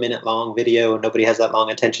over a minute long video, and nobody has that long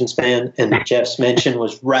attention span, and Jeff's mention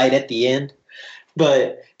was right at the end.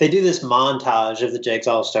 But they do this montage of the Jegs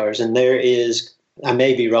All-Stars, and there is, I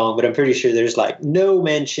may be wrong, but I'm pretty sure there's like no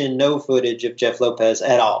mention, no footage of Jeff Lopez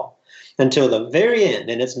at all until the very end.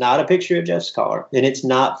 And it's not a picture of Jeff's car, and it's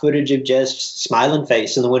not footage of Jeff's smiling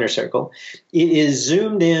face in the winner's circle. It is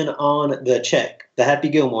zoomed in on the check, the Happy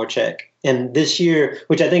Gilmore check. And this year,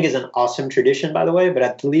 which I think is an awesome tradition, by the way, but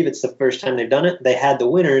I believe it's the first time they've done it, they had the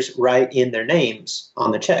winners write in their names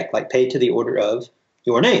on the check, like paid to the order of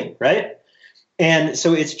your name, right? And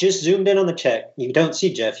so it's just zoomed in on the check. You don't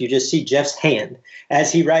see Jeff. You just see Jeff's hand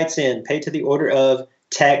as he writes in, paid to the order of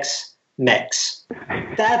Tex-Mex.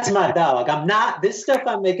 That's my dog. This stuff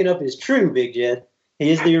I'm making up is true, Big Jed. He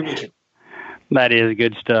is the original. That is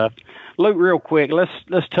good stuff. Luke, real quick,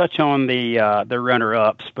 let's touch on the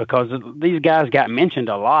runner-ups, because these guys got mentioned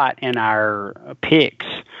a lot in our picks.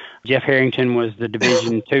 Jeff Harrington was the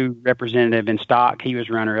Division 2 representative in stock. He was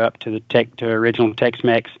runner-up to original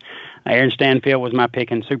Tex-Mex. Aaron Stanfield was my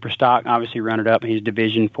pick in Super Stock, obviously runner-up. He's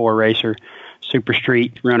Division 4 racer. Super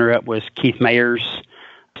Street runner-up was Keith Mayers.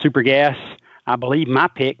 Super Gas, I believe my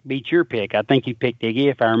pick beat your pick. I think you picked Iggy,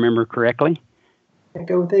 if I remember correctly. I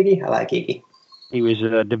go with Iggy. I like Iggy. He was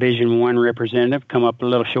a Division 1 representative, come up a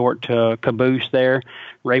little short to Caboose there.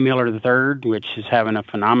 Ray Miller III, which is having a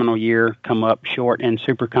phenomenal year, come up short in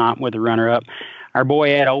Super Comp with a runner-up. Our boy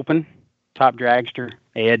Ed Open, top dragster.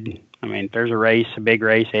 Ed, I mean, if there's a big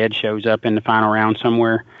race, Ed shows up in the final round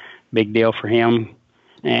somewhere. Big deal for him.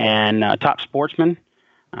 And top sportsman,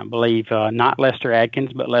 I believe not Lester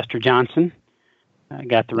Adkins, but Lester Johnson.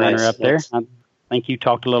 Got the runner-up there. I think you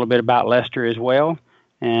talked a little bit about Lester as well.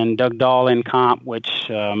 And Doug Dahl in comp, which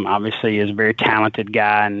obviously is a very talented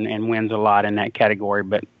guy and wins a lot in that category,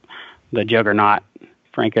 but the juggernaut,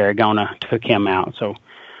 Frank Aragona, took him out. So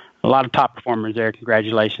a lot of top performers there.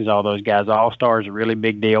 Congratulations, all those guys. All-Stars, a really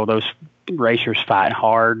big deal. Those racers fight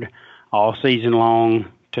hard all season long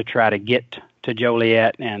to try to get to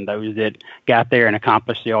Joliet, and those that got there and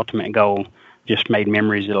accomplished the ultimate goal just made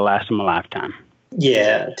memories that'll last them a lifetime.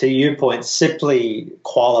 Yeah, to your point, simply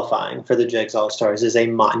qualifying for the JEGS All-Stars is a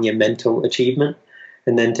monumental achievement.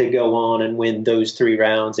 And then to go on and win those 3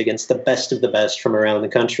 rounds against the best of the best from around the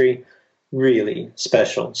country, really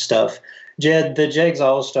special stuff. Jed, the JEGS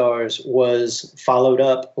All-Stars was followed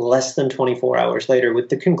up less than 24 hours later with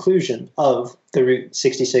the conclusion of the Route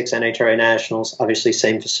 66 NHRA Nationals, obviously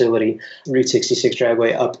same facility, Route 66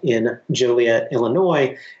 Dragway up in Joliet,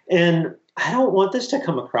 Illinois. And I don't want this to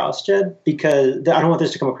come across, Jed, because I don't want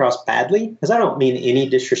this to come across badly, because I don't mean any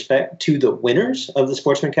disrespect to the winners of the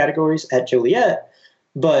sportsman categories at Joliet.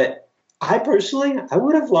 But I personally, I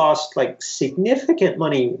would have lost like significant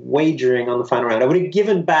money wagering on the final round. I would have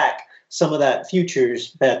given back some of that futures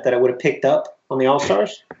bet that I would have picked up on the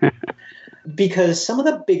All-Stars because some of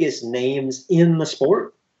the biggest names in the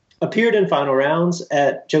sport appeared in final rounds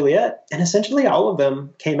at Joliet, and essentially all of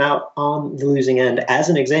them came out on the losing end. As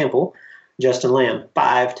an example, Justin Lamb,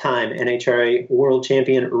 5-time NHRA world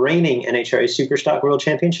champion, reigning NHRA Superstock world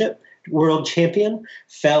champion,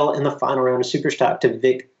 fell in the final round of Superstock to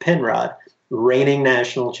Vic Penrod. Reigning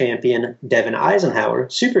national champion Devin Eisenhower,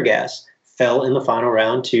 Supergas, fell in the final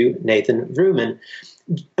round to Nathan Vrooman.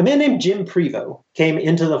 A man named Jim Prevost came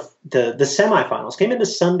into the semifinals, came into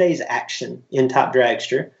Sunday's action in Top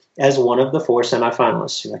Dragster as one of the 4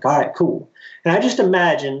 semifinalists. You're like, all right, cool. And I just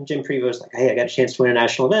imagine Jim Prevost like, hey, I got a chance to win a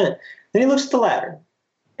national event. Then he looks at the ladder,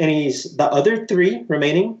 and he's the other 3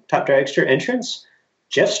 remaining Top Dragster entrants: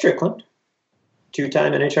 Jeff Strickland,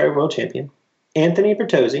 2-time NHRA world champion; Anthony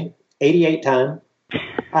Bertozzi, 88-time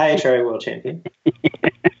IHRA world champion;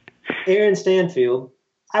 Aaron Stanfield,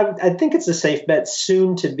 I think it's a safe bet,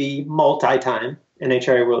 soon to be multi-time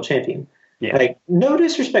NHRA world champion. Yeah. Like, no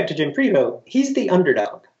disrespect to Jim Prevost, he's the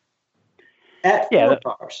underdog at 4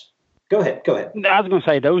 bars. Go ahead. I was going to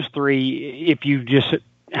say those 3, if you just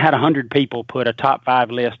had 100 people put a top 5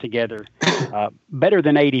 list together, better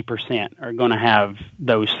than 80% are going to have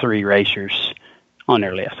those 3 racers on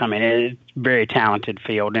their list. I mean, it's a very talented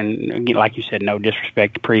field, and again, like you said, no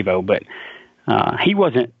disrespect to Prevost, but he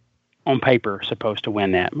wasn't on paper supposed to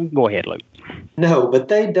win that. Go ahead, Luke. No, but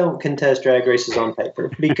they don't contest drag races on paper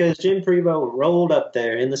because Jim Prevost rolled up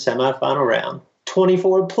there in the semifinal round,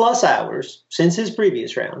 24 plus hours since his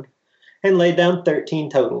previous round, and laid down 13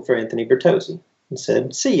 total for Anthony Bertozzi and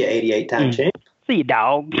said, see you, 88-time champ. See you,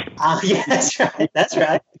 dog. Yeah, that's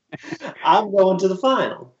right. I'm going to the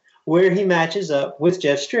final, where he matches up with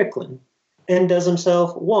Jeff Strickland and does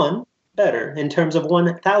himself 1 better in terms of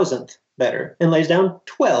 1,000th better, and lays down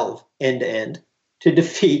 12 end-to-end to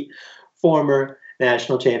defeat former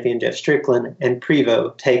national champion Jeff Strickland, and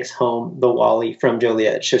Prevost takes home the Wally from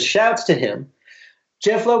Joliet. So shouts to him.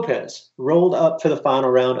 Jeff Lopez rolled up for the final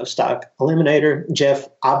round of Stock Eliminator. Jeff,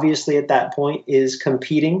 obviously at that point, is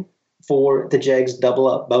competing for the JEGS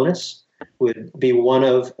double-up bonus. Would be one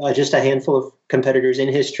of just a handful of competitors in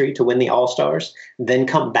history to win the All-Stars, then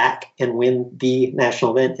come back and win the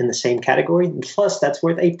national event in the same category. And plus, that's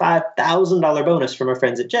worth a $5,000 bonus from our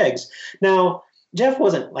friends at JEGS. Now, Jeff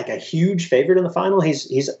wasn't like a huge favorite in the final.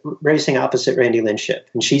 He's racing opposite Randy Lynship,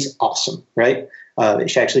 and she's awesome, right?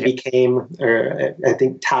 She actually became, I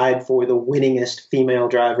think, tied for the winningest female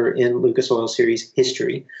driver in Lucas Oil Series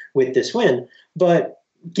history with this win. But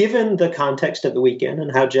given the context of the weekend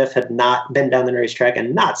and how Jeff had not been down the racetrack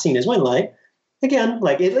and not seen his win light, again,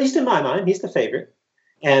 like at least in my mind, he's the favorite.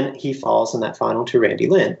 And he falls in that final to Randy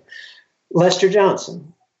Lynn. Lester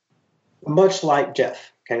Johnson, much like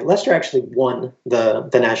Jeff. Okay, Lester actually won the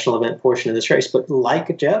national event portion of this race, but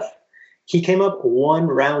like Jeff, he came up 1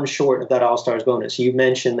 round short of that All-Stars bonus. You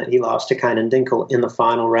mentioned that he lost to Kynan Dinkel in the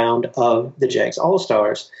final round of the JEGS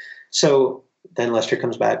All-Stars. So then Lester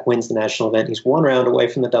comes back, wins the national event. He's 1 round away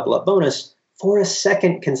from the double-up bonus for a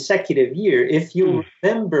 2nd consecutive year. If you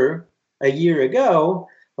remember a year ago,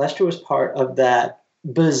 Lester was part of that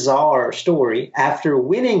bizarre story after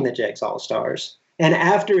winning the JEGS All-Stars. And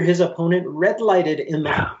after his opponent red-lighted in the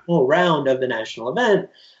final round of the national event,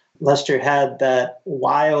 Lester had that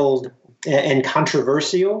wild and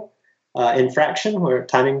controversial infraction where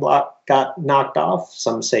timing block got knocked off.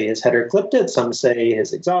 Some say his header clipped it. Some say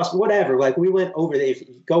his exhaust, whatever. Like, we went over if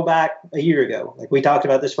you go back a year ago, like we talked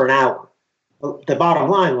about this for an hour. The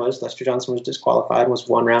bottom line was Lester Johnson was disqualified, was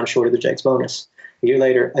 1 round short of the JEGS bonus. A year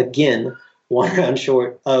later, again, 1 round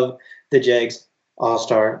short of the JEGS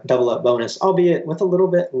All-Star double-up bonus, albeit with a little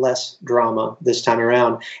bit less drama this time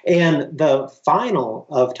around. And the final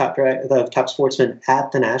of the Top Sportsman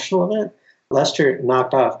at the national event, Lester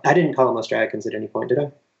knocked off. I didn't call him Lester Atkins at any point, did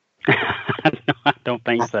I? No, I don't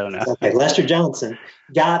think so, no. Okay, Lester Johnson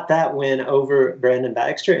got that win over Brandon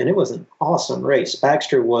Baxter, and it was an awesome race.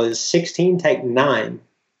 Baxter was 16, take 9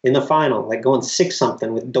 in the final, like going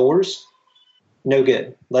 6-something with doors. No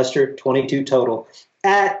good. Lester, 22 total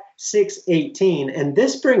at 6:18. And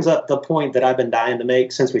this brings up the point that I've been dying to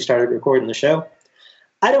make since we started recording the show.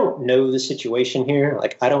 I don't know the situation here.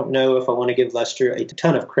 Like, I don't know if I want to give Lester a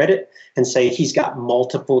ton of credit and say he's got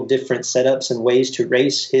multiple different setups and ways to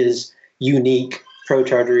race his unique Pro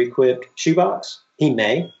Charger equipped shoebox. He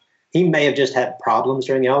may have just had problems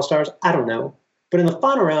during the All-Stars. I don't know. But in the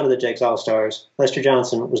final round of the Jegs All-Stars, Lester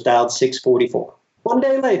Johnson was dialed 644. One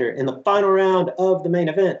day later, in the final round of the main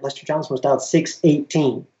event, Lester Johnson was dialed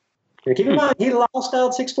 618. Now, keep in mind, he lost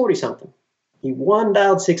dialed 640-something. He won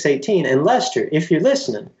dialed 618. And Lester, if you're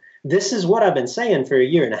listening, this is what I've been saying for a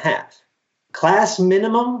year and a half. Class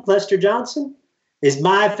minimum Lester Johnson is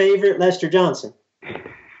my favorite Lester Johnson.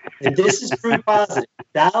 And this is proof positive.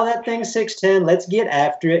 Dial that thing 610. Let's get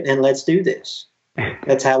after it and let's do this.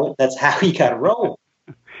 That's how you got to roll.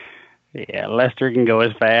 Yeah, Lester can go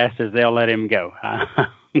as fast as they'll let him go.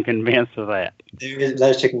 I'm convinced of that.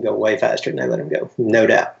 Lester can go way faster than they let him go, no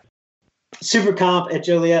doubt. Super Comp at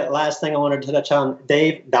Joliet, last thing I wanted to touch on,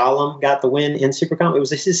 Dave Dahlem got the win in Super Comp. It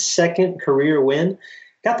was his second career win.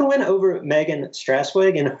 Got the win over Megan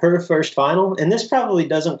Straswig in her first final. And this probably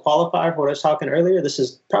doesn't qualify for what I was talking earlier. This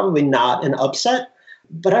is probably not an upset.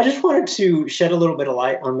 But I just wanted to shed a little bit of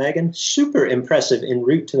light on Megan. Super impressive en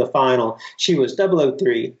route to the final. She was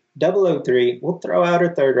 003, 003. We'll throw out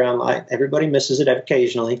her third round light. Everybody misses it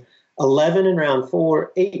occasionally. 11 in round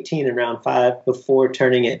 4, 18 in round 5 before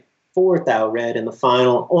turning it 4th out red in the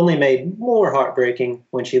final. Only made more heartbreaking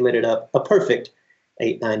when she lit it up. A perfect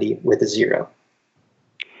 890 with a 0.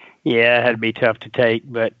 Yeah, it had to be tough to take,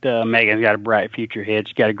 but Megan's got a bright future ahead.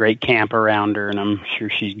 She's got a great camp around her, and I'm sure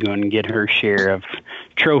she's going to get her share of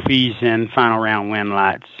trophies and final round win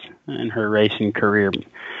lights in her racing career.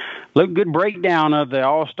 Look, good breakdown of the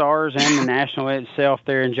All-Stars and the National itself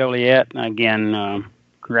there in Joliet. Again,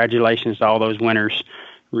 congratulations to all those winners.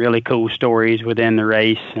 Really cool stories within the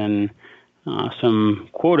race, and some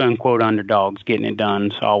quote-unquote underdogs getting it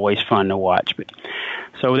done. It's always fun to watch. But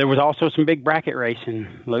so there was also some big bracket racing,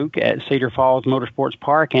 Luke, at Cedar Falls Motorsports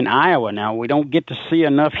Park in Iowa. Now, we don't get to see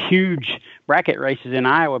enough huge bracket races in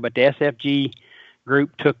Iowa, but the SFG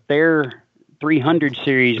group took their 300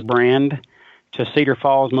 Series brand to Cedar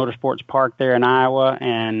Falls Motorsports Park there in Iowa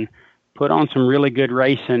and put on some really good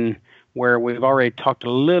racing where we've already talked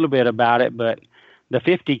a little bit about it, but the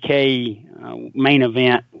 50K main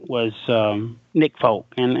event was Nick Folk.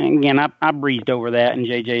 And again, I breezed over that in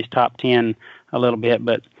JJ's top 10 a little bit,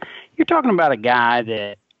 but you're talking about a guy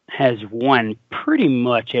that has won pretty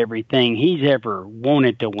much everything he's ever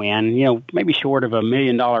wanted to win, you know, maybe short of $1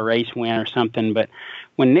 million race win or something. But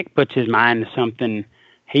when Nick puts his mind to something,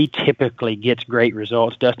 he typically gets great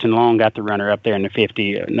results. Dustin Long got the runner up there in the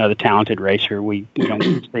 50, another talented racer we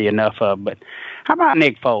don't see enough of. But how about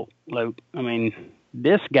Nick Folk, Luke? I mean,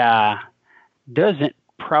 this guy doesn't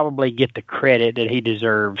probably get the credit that he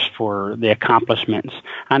deserves for the accomplishments.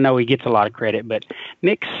 I know he gets a lot of credit, but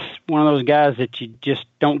Nick's one of those guys that you just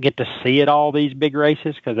don't get to see at all these big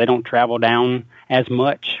races because they don't travel down as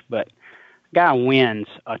much. But guy wins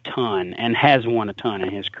a ton and has won a ton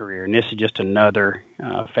in his career, and this is just another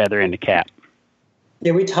feather in the cap.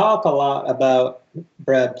 Yeah, we talk a lot about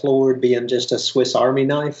Brad Plord being just a Swiss Army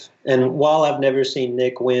knife. And while I've never seen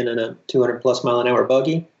Nick win in a 200-plus mile-an-hour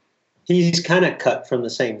buggy, he's kind of cut from the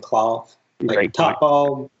same cloth. Like top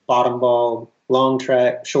bulb, bottom bulb, long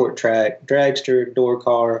track, short track, dragster, door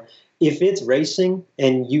car. If it's racing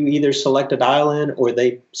and you either select a dial-in or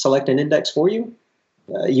they select an index for you,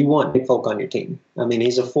 you want Nick Folk on your team. I mean,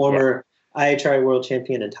 he's a former IHRA World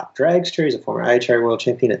Champion in Top Dragster. He's a former IHRA World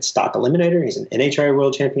Champion at Stock Eliminator. He's an NHRA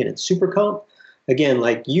World Champion at Super Comp. Again,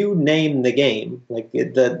 like, you name the game, like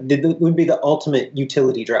the would be the ultimate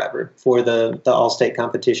utility driver for the All-State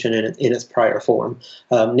competition in its prior form.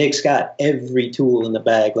 Nick's got every tool in the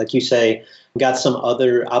bag. Like you say, got some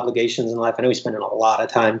other obligations in life. I know he's spending a lot of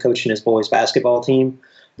time coaching his boys' basketball team,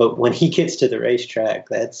 but when he gets to the racetrack,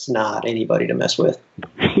 that's not anybody to mess with.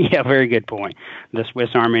 Yeah, very good point. The Swiss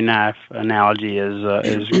Army knife analogy is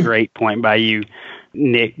a great point by you.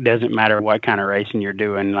 Nick, doesn't matter what kind of racing you're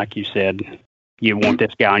doing, like you said, you want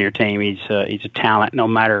this guy on your team. He's a talent no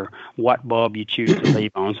matter what bulb you choose to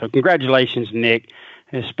leave on. So congratulations, Nick,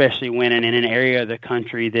 especially winning in an area of the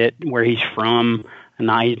country where he's from.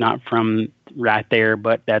 He's not from right there,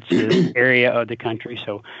 but that's his area of the country.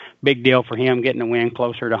 So big deal for him getting a win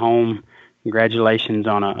closer to home. congratulations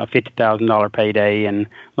on a $50,000 payday, and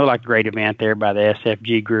looked like a great event there by the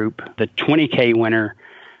SFG group. The 20K winner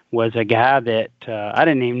was a guy that I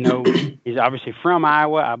didn't even know. He's obviously from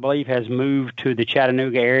Iowa. I believe has moved to the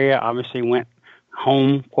Chattanooga area. Obviously went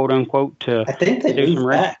home, quote unquote, to I think they moved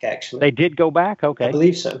back, actually. They did go back? Okay. I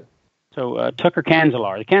believe so. So Tucker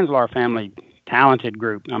Canzelar, the Canzelar family, talented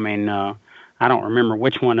group. I mean, I don't remember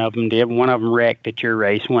which one of them did. One of them wrecked at your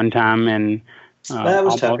race one time, and that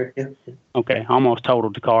was Tucker. Yeah. Okay, almost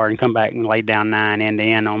totaled the car and come back and laid down 9 end to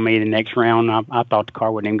end on me the next round. I thought the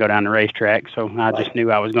car wouldn't even go down the racetrack, so I just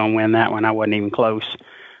knew I was going to win that one. I wasn't even close.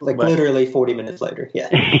 Literally 40 minutes later, yeah.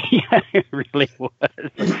 Yeah, it really was.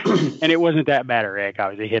 And it wasn't that bad a wreck.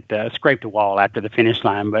 Obviously scraped the wall after the finish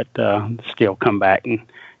line, but still come back and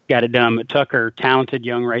got it done. But Tucker, talented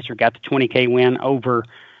young racer, got the 20K win over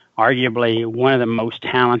arguably one of the most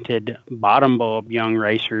talented bottom bulb young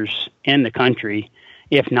racers in the country,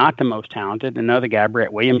 if not the most talented. Another guy,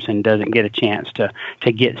 Brett Williamson, doesn't get a chance to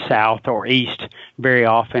get south or east very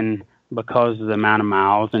often because of the amount of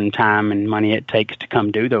miles and time and money it takes to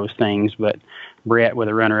come do those things. But Brett, with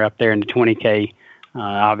a runner up there in the 20K,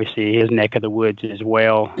 obviously his neck of the woods as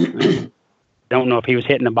well. Don't know if he was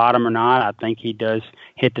hitting the bottom or not. I think he does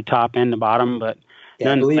hit the top and the bottom, but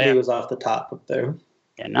I believe he was off the top up there.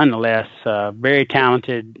 Yeah, nonetheless, very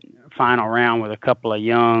talented final round with a couple of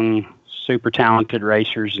young, super talented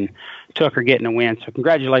racers, and Tucker getting a win. So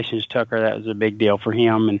congratulations, Tucker. That was a big deal for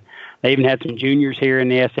him. And they even had some juniors here in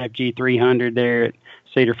the SFG 300 there at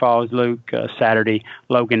Cedar Falls, Luke. Saturday,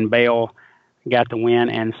 Logan Bell got the win,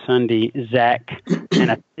 and Sunday, Zach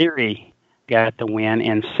and a Theory got the win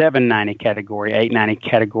in 790 category. 890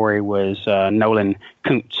 category was Nolan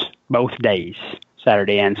Kuntz both days,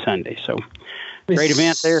 Saturday and Sunday. So great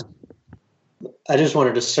event there. I just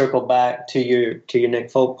wanted to circle back to your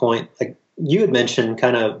Nick Folk point. Like you had mentioned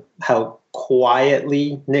kind of how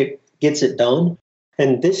quietly Nick gets it done.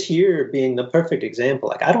 And this year being the perfect example,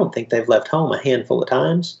 like I don't think they've left home a handful of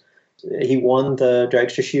times. He won the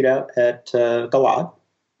dragster shootout at Galot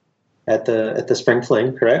at the Spring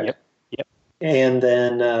Fling, correct? Yep. And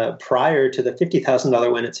then prior to the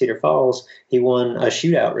 $50,000 win at Cedar Falls, he won a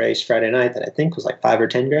shootout race Friday night that I think was like $5 or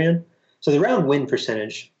 $10,000. So the round win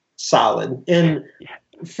percentage, solid. And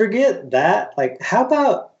forget that. Like, how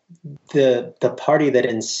about the party that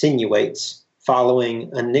insinuates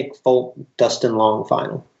following a Nick Folk Dustin Long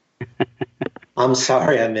final? I'm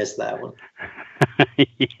sorry I missed that one.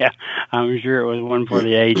 Yeah, I'm sure it was one for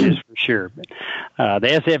the ages for sure. But the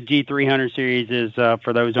SFG 300 series is,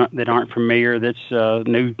 for those that aren't familiar, that's a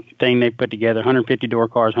new thing they put together, 150 door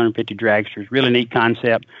cars, 150 dragsters. Really neat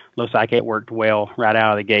concept. Looks like it worked well right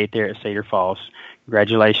out of the gate there at Cedar Falls.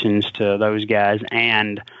 Congratulations to those guys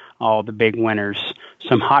and all the big winners.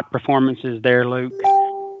 Some hot performances there, Luke,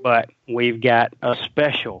 but we've got a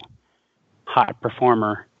special hot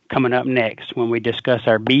performer coming up next when we discuss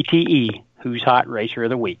our BTE Who's Hot Racer of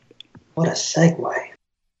the Week. What a segue.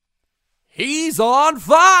 He's on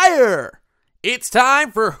fire! It's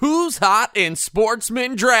time for Who's Hot in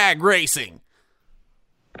Sportsman Drag Racing.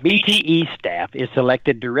 BTE staff is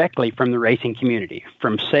selected directly from the racing community.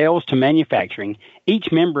 From sales to manufacturing,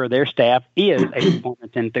 each member of their staff is a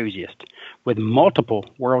performance enthusiast. With multiple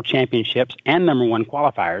world championships and #1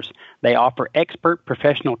 qualifiers, they offer expert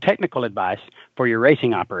professional technical advice for your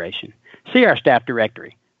racing operation. See our staff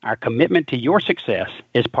directory. Our commitment to your success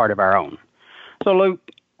is part of our own. So, Luke,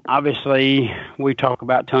 obviously, we talk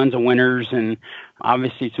about tons of winners and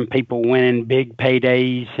obviously some people winning big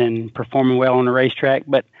paydays and performing well on the racetrack,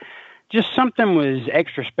 but just something was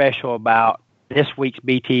extra special about this week's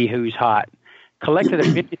BT Who's Hot. Collected a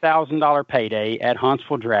 $50,000 payday at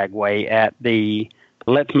Huntsville Dragway at the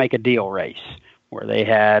Let's Make a Deal race, where they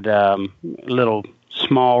had a little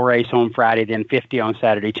small race on Friday, then 50 on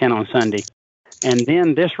Saturday, 10 on Sunday. And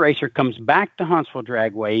then this racer comes back to Huntsville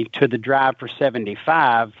Dragway to the Drive for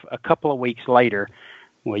 75 a couple of weeks later.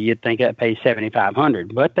 Well, you'd think that pays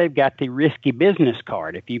 $7,500, but they've got the risky business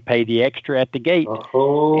card. If you pay the extra at the gate,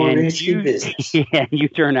 business. Yeah, you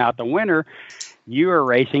turn out the winner, you are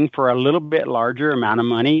racing for a little bit larger amount of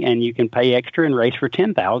money, and you can pay extra and race for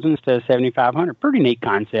 $10,000 instead of $7,500. Pretty neat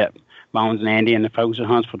concept. Bones and Andy and the folks at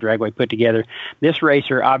Huntsville Dragway put together. This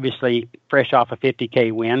racer, obviously, fresh off a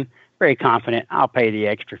 50K win. Very confident, I'll pay the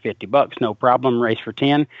extra $50, no problem, race for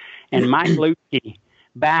 10. And Mike Lutke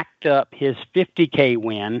backed up his 50K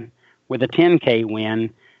win with a 10K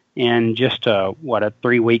win in just a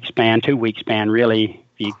 3-week span, 2-week span, really,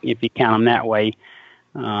 if you count them that way.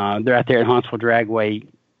 They're out there at Huntsville Dragway.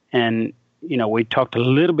 And, you know, we talked a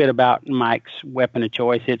little bit about Mike's weapon of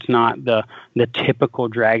choice. It's not the typical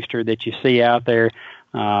dragster that you see out there.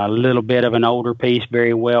 A little bit of an older piece,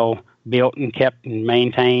 very well built and kept and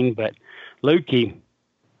maintained. But Lukey,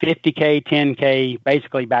 50K, 10K,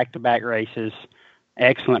 basically back-to-back races.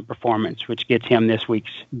 Excellent performance, which gets him this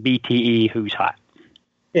week's BTE Who's Hot.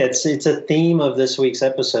 Yeah, it's a theme of this week's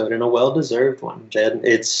episode, and a well-deserved one, Jed.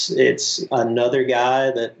 It's another guy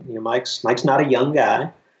that, Mike's not a young guy,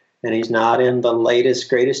 and he's not in the latest,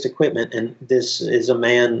 greatest equipment. And this is a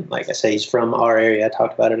man, like I say, he's from our area. I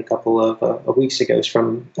talked about it a couple of weeks ago. He's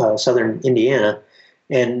from southern Indiana.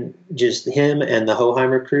 And just him and the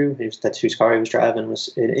Hoheimer crew, that's whose car he was driving, was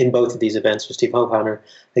in both of these events with Steve Hoheimer.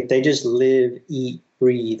 Like, they just live, eat,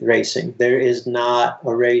 breathe racing. There is not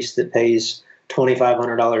a race that pays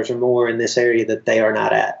 $2,500 or more in this area that they are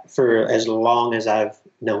not at for as long as I've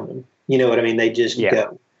known them. You know what I mean? They just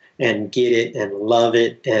go and get it and love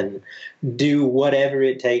it and do whatever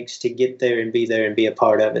it takes to get there and be a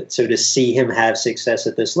part of it. So to see him have success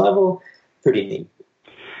at this level, pretty neat.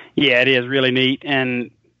 Yeah, it is really neat,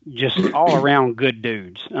 and just all around good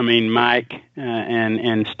dudes. I mean, Mike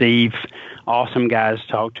and Steve, awesome guys to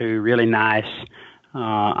talk to, really nice.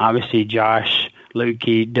 Obviously, Josh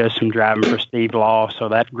Lukey does some driving for Steve Law, so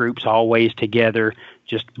that group's always together.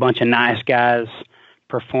 Just a bunch of nice guys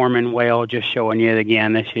performing well, just showing you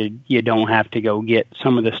again that you don't have to go get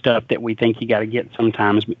some of the stuff that we think you got to get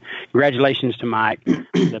sometimes. But congratulations to Mike,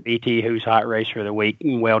 the BT Who's Hot Racer of the Week,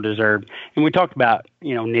 and well deserved. And we talked about,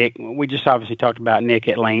 Nick. We just obviously talked about Nick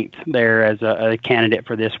at length there as a candidate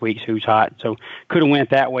for this week's Who's Hot. So could have went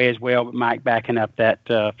that way as well, but Mike backing up that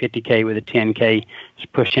 50K with a 10K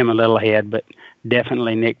just pushed him a little ahead. But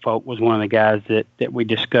definitely Nick Folk was one of the guys that we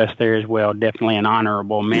discussed there as well. Definitely an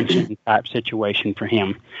honorable mention type situation for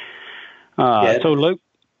him. So, Luke,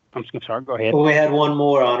 I'm sorry, go ahead. Well, we had one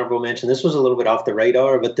more honorable mention. This was a little bit off the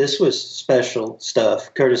radar, but this was special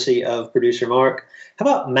stuff, courtesy of producer Mark. How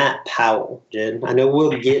about Matt Powell, Jed? I know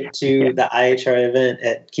we'll get to the IHRA event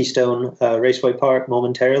at Keystone Raceway Park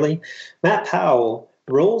momentarily. Matt Powell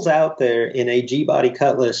rolls out there in a G-body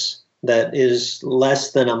Cutlass that is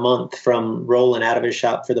less than a month from rolling out of his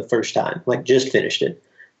shop for the first time, like just finished it,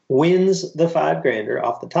 wins the $5,000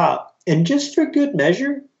 off the top. And just for good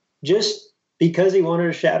measure, just because he wanted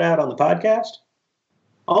a shout out on the podcast,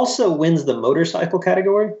 also wins the motorcycle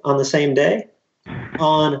category on the same day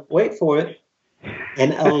on, wait for it,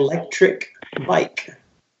 an electric bike.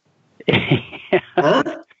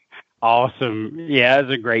 Huh? Awesome. Yeah, it's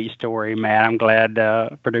a great story, Matt. I'm glad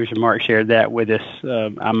producer Mark shared that with us.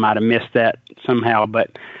 I might have missed that somehow,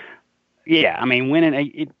 but yeah, I mean,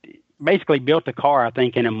 winning it basically built the car, I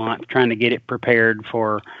think, in a month, trying to get it prepared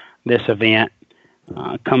for this event.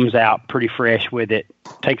 Comes out pretty fresh with it,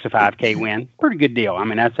 takes a 5K win. Pretty good deal. I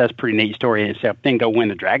mean, that's a pretty neat story in itself. Then go win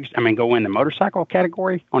the motorcycle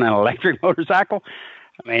category on an electric motorcycle.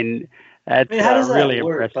 I mean, that's how does really that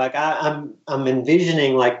work? impressive. Like I'm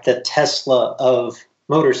envisioning like the Tesla of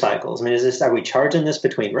motorcycles. I mean, are we charging this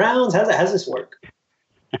between rounds? How's this work?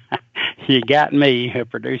 You got me,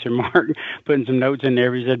 producer Mark, putting some notes in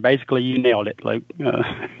there. He said, basically, you nailed it. Like,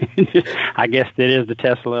 I guess that is the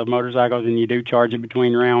Tesla of motorcycles, and you do charge it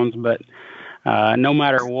between rounds. But no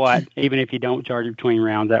matter what, even if you don't charge it between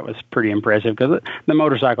rounds, that was pretty impressive. Because the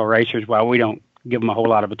motorcycle racers, while we don't give them a whole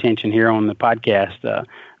lot of attention here on the podcast,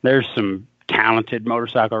 there's some talented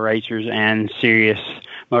motorcycle racers and serious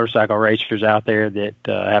motorcycle racers out there that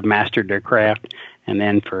have mastered their craft. And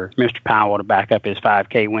then for Mr. Powell to back up his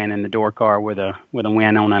 5K win in the door car with a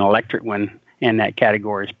win on an electric one in that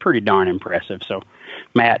category is pretty darn impressive. So,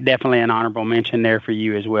 Matt, definitely an honorable mention there for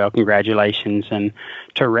you as well. Congratulations. And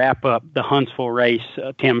to wrap up the Huntsville race,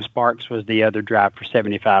 Tim Sparks was the other Drive for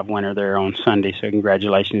 75 winner there on Sunday. So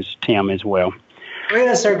congratulations to Tim as well. We're going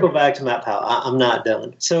to circle back to Matt Powell. I'm not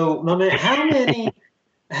done. So, my man,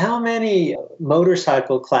 how many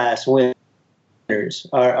motorcycle class winners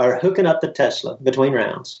are hooking up the Tesla between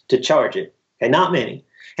rounds to charge it? Okay, not many.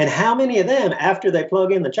 And how many of them, after they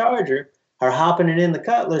plug in the charger, are hopping it in the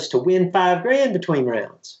Cutlass to win $5,000 between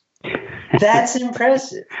rounds? That's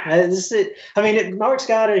impressive. Mark's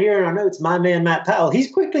got it here in our notes, my man Matt Powell.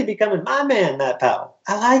 He's quickly becoming my man Matt Powell.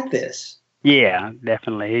 I like this. Yeah,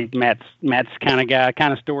 definitely. Matt's kind of guy,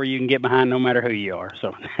 kind of story you can get behind no matter who you are.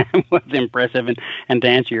 So it was impressive. And to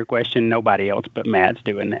answer your question, nobody else but Matt's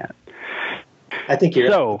doing that. I think you're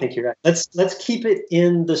right. Let's keep it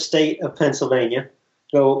in the state of Pennsylvania.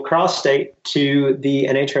 Go cross state to the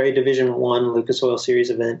NHRA Division I Lucas Oil Series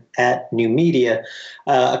event at Numidia.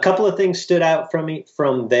 A couple of things stood out from me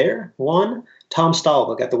from there. One, Tom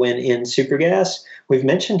Stalba got the win in Super Gas. We've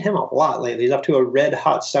mentioned him a lot lately. He's off to a red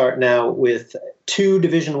hot start now with 2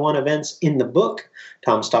 Division I events in the book.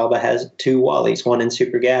 Tom Stalba has 2 Wallies, one in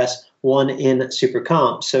Super Gas, won in Super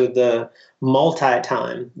Comp. So the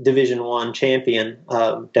multi-time Division I champion,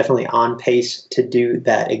 definitely on pace to do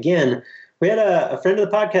that again. We had a friend of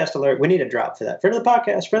the podcast alert. We need a drop for that. Friend of the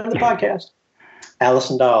podcast.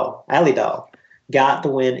 Allison Dahl, Allie Dahl, got the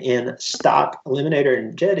win in stock eliminator.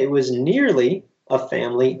 And Jed, it was nearly a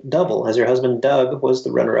family double, as her husband Doug was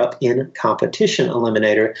the runner-up in competition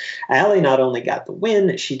eliminator. Allie not only got the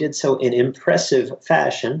win, she did so in impressive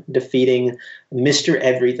fashion, defeating Mr.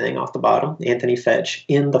 Everything off the bottom, Anthony Fetch,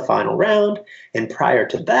 in the final round. And prior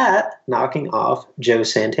to that, knocking off Joe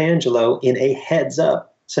Santangelo in a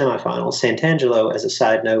heads-up semifinal. Santangelo, as a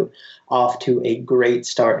side note, off to a great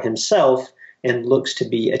start himself, and looks to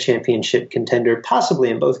be a championship contender,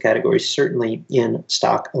 possibly in both categories, certainly in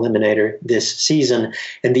stock eliminator this season.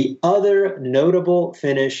 And the other notable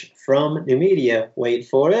finish from Numidia, wait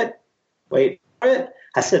for it.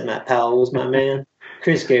 I said Matt Powell was my man.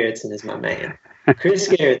 Chris Gerritsen is my man. Chris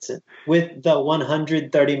Gerritsen with the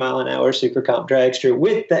 130-mile-an-hour Super Comp dragster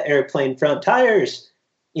with the airplane front tires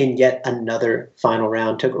in yet another final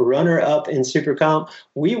round. Took runner-up in Super Comp.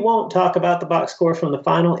 We won't talk about the box score from the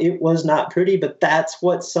final. It was not pretty, but that's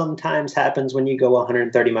what sometimes happens when you go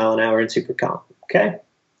 130 mile an hour in Super Comp. Okay?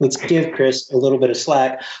 Let's give Chris a little bit of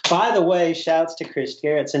slack. By the way, shouts to Chris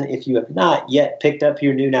Gerritsen. If you have not yet picked up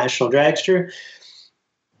your new national dragster,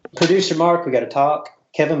 producer Mark, we got to talk.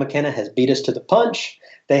 Kevin McKenna has beat us to the punch.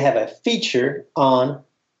 They have a feature on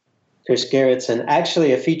Chris Gerritsen,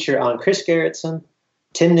 actually a feature on Chris Gerritsen,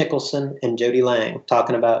 Tim Nicholson, and Jody Lang,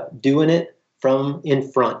 talking about doing it from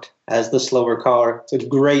in front as the slower car. It's a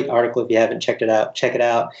great article. If you haven't checked it out, check it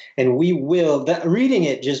out. And we will. Reading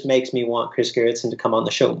it just makes me want Chris Gerritsen to come on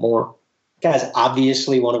the show more. Guy's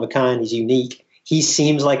obviously one of a kind. He's unique. He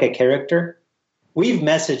seems like a character. We've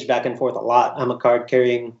messaged back and forth a lot. I'm a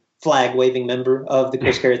card-carrying, flag-waving member of the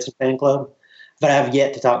Chris Gerritsen fan club, but I have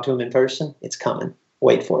yet to talk to him in person. It's coming.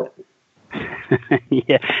 Wait for it.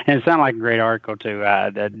 Yeah, and it sounded like a great article, too.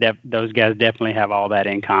 Those guys definitely have all that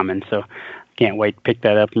in common, so I can't wait to pick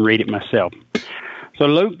that up and read it myself. So,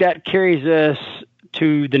 Luke, that carries us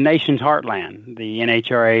to the nation's heartland, the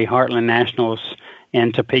NHRA Heartland Nationals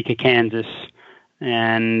in Topeka, Kansas.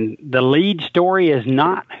 And the lead story is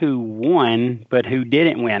not who won, but who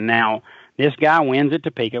didn't win. Now, this guy wins at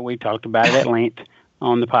Topeka. We talked about it at length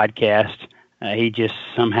on the podcast. He just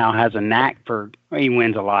somehow has a knack for, he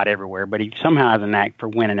wins a lot everywhere, but he somehow has a knack for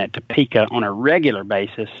winning at Topeka on a regular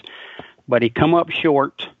basis. But he come up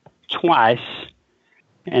short twice,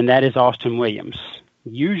 and that is Austin Williams.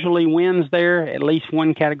 Usually wins there, at least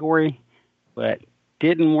one category, but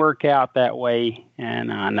didn't work out that way.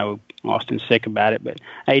 And I know Austin's sick about it, but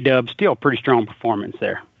A-Dub, still pretty strong performance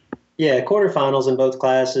there. Yeah, quarterfinals in both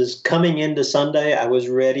classes. Coming into Sunday, I was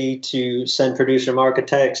ready to send producer Mark a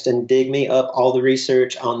text and dig me up all the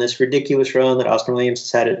research on this ridiculous run that Austin Williams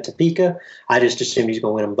has had at Topeka. I just assumed he's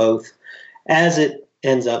going to win them both. As it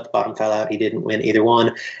ends up, the bottom fell out. He didn't win either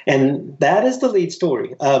one. And that is the lead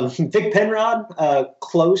story. Vic Penrod,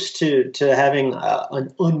 close to having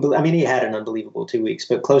he had an unbelievable 2 weeks,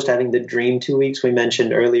 but close to having the dream 2 weeks. We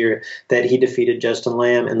mentioned earlier that he defeated Justin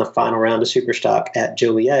Lamb in the final round of Superstock at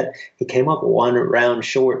Joliet. He came up 1 round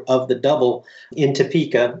short of the double in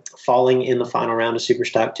Topeka, falling in the final round of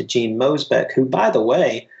Superstock to Gene Mosbeck, who, by the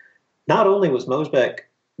way, not only was Mosbeck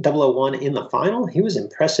 001 in the final, he was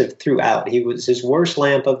impressive throughout. His worst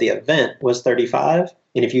lamp of the event was 35,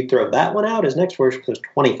 and if you throw that one out, his next worst was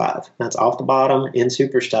 25. That's off the bottom in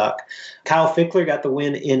Superstock. Kyle Fickler got the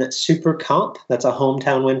win in Super Comp. That's a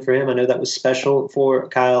hometown win for him. I know that was special for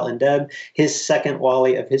Kyle and Deb. His second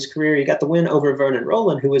Wally of his career. He got the win over Vernon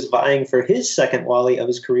Rowland, who was vying for his second Wally of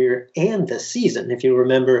his career and the season. If you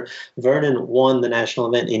remember, Vernon won the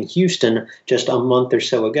national event in Houston just a month or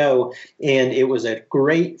so ago, and it was a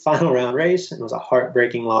great final round race. It was a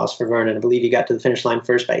heartbreaking loss for Vernon. I believe he got to the finish line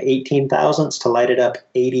first by 18 thousandths to light it up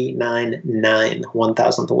 89.9,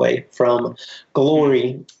 1,000th away from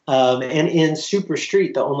glory. And in Super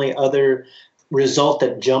Street, the only other result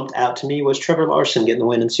that jumped out to me was Trevor Larson getting the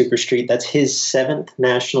win in Super Street. That's his 7th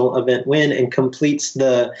national event win and completes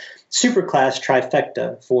the Superclass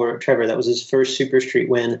trifecta for Trevor. That was his first Super Street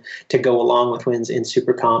win to go along with wins in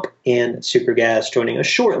Super Comp and Super Gas, joining a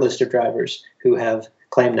short list of drivers who have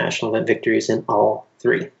claimed national event victories in all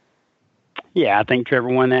 3. Yeah, I think Trevor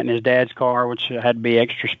won that in his dad's car, which had to be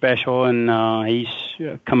extra special, and he's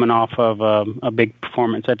coming off of a big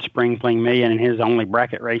performance at Spring Fling Million, and his only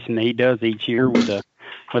bracket racing that he does each year with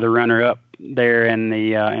a runner-up there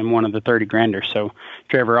in one of the 30 granders. So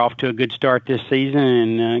Trevor off to a good start this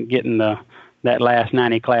season, and getting that last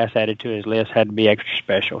 90 class added to his list had to be extra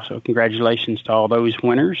special. So congratulations to all those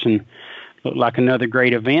winners, and looked like another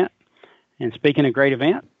great event. And speaking of great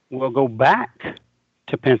event, we'll go back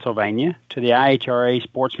to Pennsylvania to the IHRA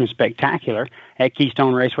Sportsman Spectacular at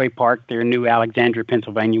Keystone Raceway Park there in New Alexandria,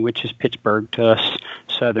 Pennsylvania, which is Pittsburgh to us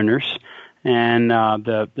Southerners. And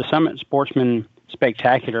the Summit Sportsman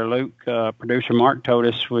Spectacular, Luke, producer Mark told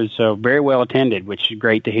us, was very well attended, which is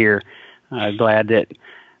great to hear. Glad that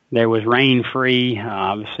there was rain-free.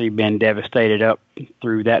 Obviously been devastated up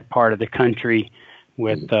through that part of the country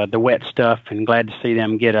with the wet stuff, and glad to see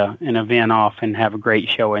them get an event off and have a great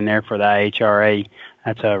show in there for the IHRA.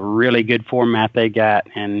 That's a really good format they got,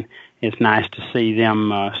 and it's nice to see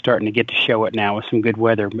them starting to get to show it now with some good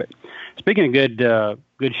weather. But speaking of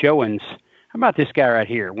good showings, how about this guy right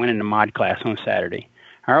here winning the mod class on Saturday?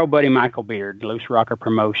 Our old buddy Michael Beard, Loose Rocker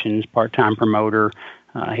Promotions, part-time promoter.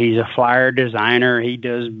 He's a flyer designer. He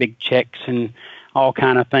does big checks and all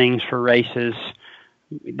kind of things for races.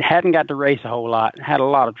 Hadn't got to race a whole lot. Had a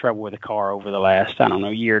lot of trouble with the car over the last,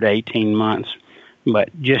 year to 18 months. But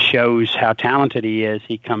just shows how talented he is.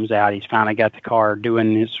 He comes out. He's finally got the car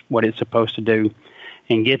doing what it's supposed to do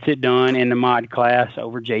and gets it done in the mod class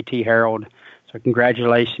over JT Harold. So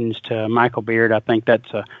congratulations to Michael Beard. I think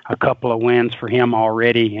that's a couple of wins for him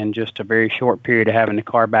already in just a very short period of having the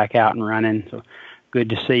car back out and running. So good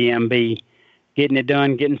to see him be getting it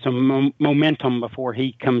done, getting some momentum before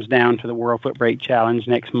he comes down to the World Foot Brake Challenge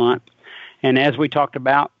next month. And as we talked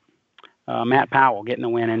about, Matt Powell getting the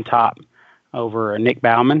win in top over Nick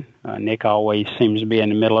Bauman. Nick always seems to be in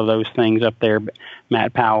the middle of those things up there, but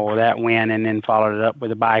Matt Powell with that win, and then followed it up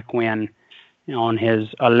with a bike win on his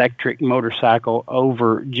electric motorcycle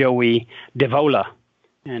over Joey DeVola.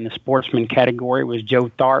 And the sportsman category was Joe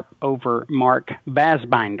Tharp over Mark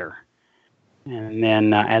Basbinder. And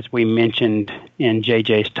then, as we mentioned in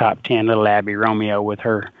JJ's top 10, little Abby Romeo with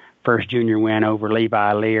her first junior win over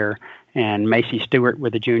Levi Lear, and Macy Stewart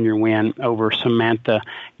with a junior win over Samantha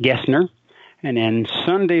Gessner. And then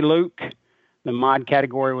Sunday, Luke, the mod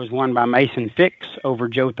category was won by Mason Fix over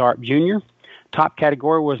Joe Tharp Jr. Top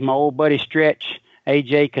category was my old buddy Stretch,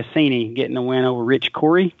 A.J. Cassini, getting the win over Rich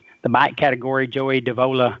Corey. The bike category, Joey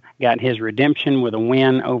DeVola got his redemption with a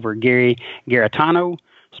win over Gary Garitano.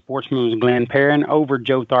 Sportsman was Glenn Perrin over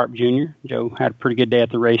Joe Tharp Jr. Joe had a pretty good day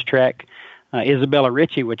at the racetrack. Isabella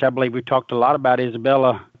Ritchie, which I believe we talked a lot about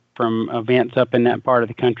Isabella from events up in that part of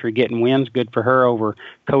the country, getting wins. Good for her over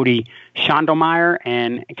Cody Schondelmeyer.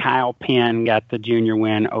 And Kyle Penn got the junior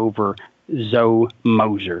win over Zoe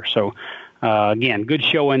Moser. So, again, good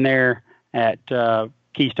showing there at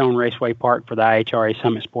Keystone Raceway Park for the IHRA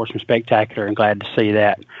Summit Sportsman Spectacular, and glad to see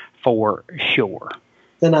that for sure.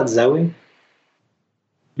 Is that not Zoe?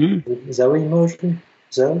 Zoe Moser?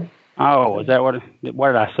 Zoe? Oh, is that what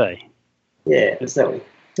did I say? Yeah, it's Zoe.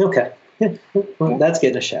 Okay. Well, that's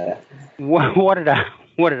getting a shout out. What did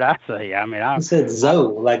I say? I mean, I said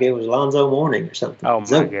Zoe, like it was Lonzo Mourning or something. Oh,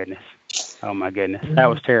 my goodness. Oh, my goodness. That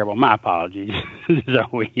was terrible. My apologies,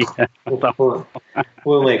 Zoe.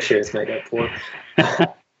 We'll make sure it's made up for.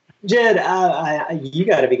 Jed, you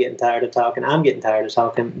got to be getting tired of talking. I'm getting tired of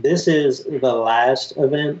talking. This is the last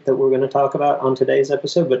event that we're going to talk about on today's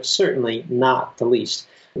episode, but certainly not the least.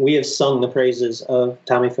 We have sung the praises of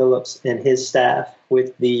Tommy Phillips and his staff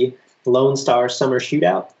with the Lone Star Summer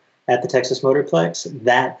Shootout at the Texas Motorplex.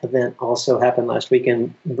 That event also happened last week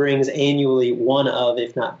and brings annually one of,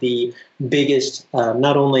 if not the biggest,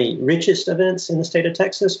 not only richest events in the state of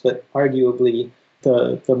Texas, but arguably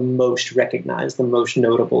the most recognized, the most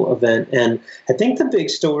notable event. And I think the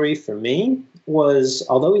big story for me was,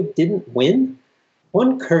 although he didn't win,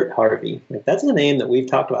 one Kurt Harvey. Like, that's a name that we've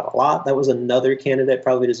talked about a lot. That was another candidate,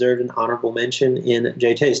 probably deserved an honorable mention in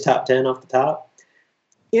JJ's top 10 off the top.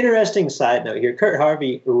 Interesting side note here. Kurt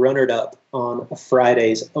Harvey runnered-up on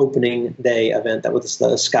Friday's opening day event. That was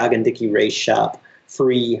the Scoggin-Dickey Race Shop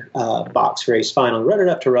free box race final.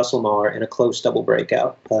 Runner-up to Russell Marr in a close double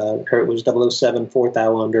breakout. Kurt was 007, 4th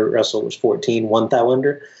thou under. Russell was 14, 1 thou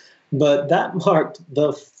under. But that marked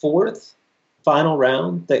the 4th final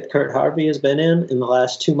round that Kurt Harvey has been in the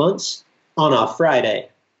last 2 months on a Friday.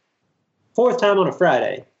 4th time on a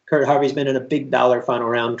Friday. Kurt Harvey's been in a big dollar final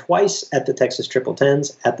round twice at the Texas Triple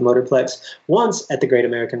Tens at the Motorplex, once at the Great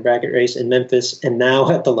American Bracket Race in Memphis, and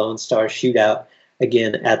now at the Lone Star Shootout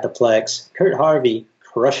again at the Plex. Kurt Harvey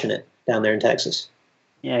crushing it down there in Texas.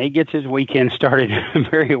 Yeah, he gets his weekend started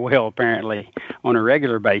very well, apparently, on a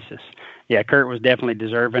regular basis. Yeah, Kurt was definitely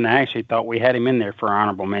deserving. I actually thought we had him in there for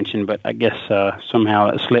honorable mention, but I guess somehow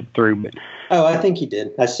it slipped through. But oh, I think he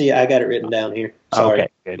did. I got it written down here. Sorry. Okay,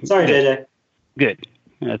 good. Sorry, JJ. Good.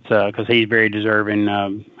 That's because he's very deserving.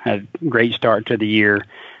 Had a great start to the year.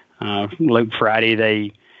 Luke, Friday,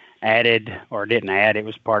 they added, or didn't add, it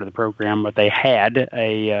was part of the program, but they had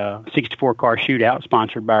a 64-car shootout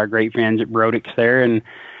sponsored by our great friends at Brodix there, and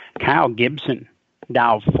Kyle Gibson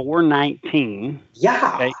dialed 419.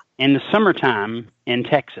 Yeah. Okay, in the summertime in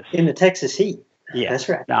Texas. In the Texas heat. Yeah, that's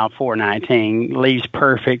right. Dialed 419, leaves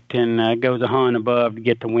perfect, and goes a hun above to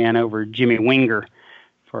get the win over Jimmy Winger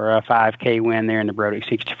for a 5K win there in the Brodix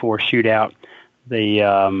 64 shootout. The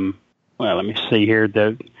let me see here.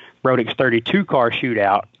 The Brodix 32-car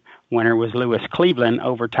shootout winner was Lewis Cleveland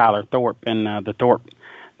over Tyler Thorpe, and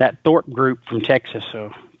that Thorpe group from Texas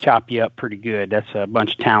will chop you up pretty good. That's a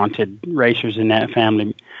bunch of talented racers in that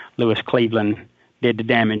family. Lewis Cleveland did the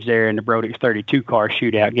damage there in the Brodix 32-car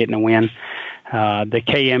shootout, getting a win. The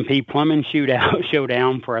KMP Plumbing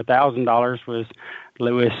showdown for $1,000 was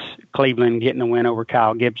Lewis Cleveland getting a win over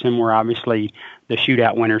Kyle Gibson, where obviously the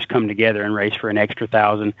shootout winners come together and race for an extra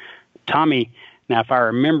 $1,000. Tommy, now if I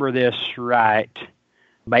remember this right,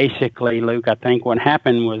 basically, Luke, I think what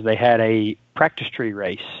happened was they had a practice tree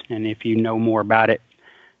race, and if you know more about it,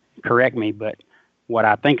 correct me, but what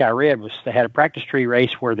I think I read was they had a practice tree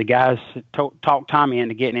race where the guys talked Tommy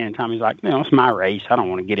into getting in, and Tommy's like, it's my race. I don't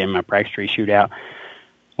want to get in my practice tree shootout.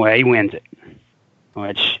 Well, he wins it,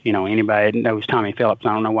 which, anybody that knows Tommy Phillips,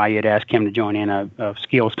 I don't know why you'd ask him to join in a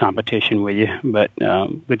skills competition with you, but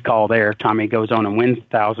good call there. Tommy goes on and wins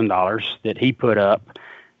 $1,000 that he put up,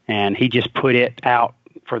 and he just put it out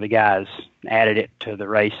for the guys, added it to the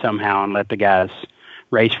race somehow and let the guys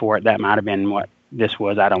race for it. That might have been what this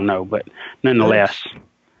was, I don't know, but nonetheless,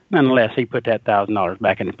 he put that $1,000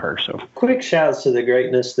 back in the purse. So, quick shouts to the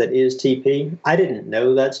greatness that is TP. I didn't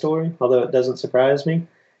know that story, although it doesn't surprise me.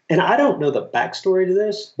 And I don't know the backstory to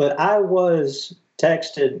this, but I was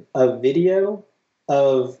texted a video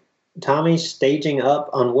of Tommy staging up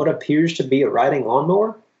on what appears to be a riding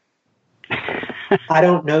lawnmower. I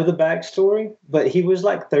don't know the backstory, but he was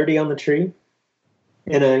like 30 on the tree.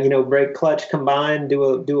 In a, brake clutch combined, do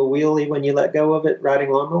a wheelie when you let go of it,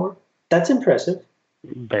 riding lawnmower. That's impressive.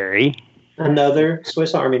 Very. Another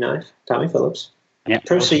Swiss Army knife, Tommy Phillips. Yeah,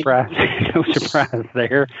 proceed. No surprise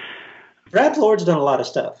there. Brad Lord's done a lot of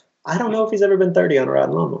stuff. I don't know if he's ever been 30 on a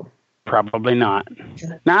riding lawnmower. Probably not.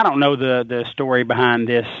 Now, I don't know the story behind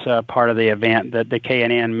this part of the event, the K&N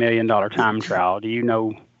 $1 million time trial. Do you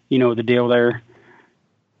know the deal there?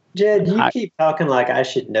 Jed, you keep talking like I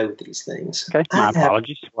should know these things. Okay, my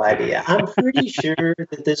apologies. I have no idea. I'm pretty sure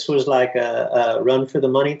that this was like a run for the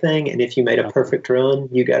money thing, and if you made a perfect run,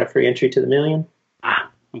 you got a free entry to the million.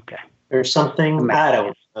 Okay. Or something. I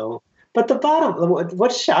don't know. But the bottom,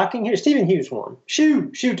 what's shocking here, Stephen Hughes won.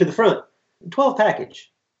 Shoot to the front. 12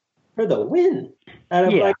 package for the win out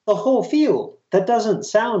of like the whole field. That doesn't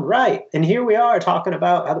sound right. And here we are talking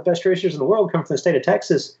about how the best racers in the world come from the state of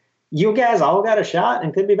Texas. You guys all got a shot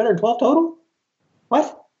and could be better than 12 total?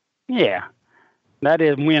 What? Yeah. That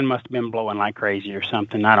is, wind must have been blowing like crazy or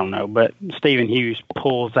something. I don't know. But Stephen Hughes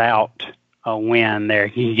pulls out a win there.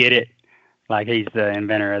 You get it? Like he's the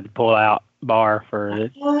inventor of the pull-out bar for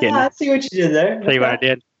getting I see what you did there. See what I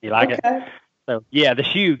did? You like it? So, yeah, the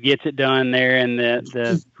shoe gets it done there in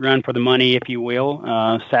the run for the money, if you will.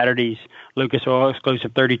 Saturday's Lucas Oil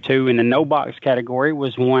Exclusive 32 in the no-box category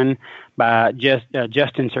was won by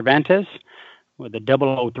Justin Cervantes with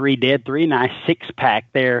a 003 dead 3. Nice six-pack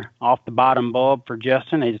there off the bottom bulb for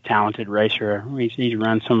Justin. He's a talented racer. He's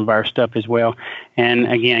run some of our stuff as well.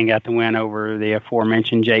 And, again, got the win over the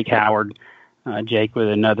aforementioned Jake Howard. Jake with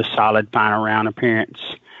another solid final round appearance.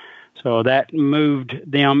 So that moved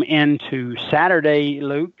them into Saturday,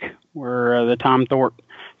 Luke, where the Tom Thorpe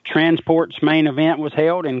Transport's main event was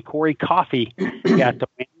held, and Corey Coffey got the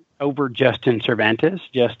win over Justin Cervantes.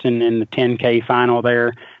 Justin in the 10K final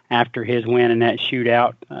there after his win in that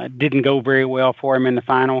shootout. Didn't go very well for him in the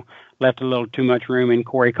final. Left a little too much room in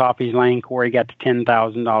Corey Coffey's lane. Corey got the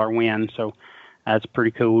 $10,000 win, so that's a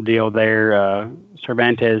pretty cool deal there.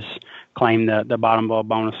 Cervantes claimed the bottom bulb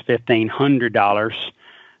bonus $1,500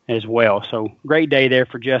 as well. So great day there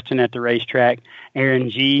for Justin at the racetrack. Aaron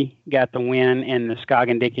G. got the win in the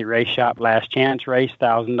Scoggin-Dickey Race Shop Last Chance race.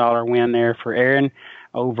 $1,000 win there for Aaron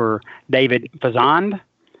over David Fazand.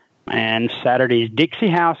 And Saturday's Dixie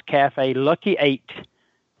House Cafe Lucky 8.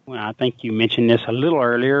 Well, I think you mentioned this a little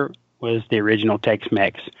earlier, was the original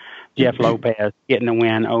Tex-Mex. Jeff Lopez getting the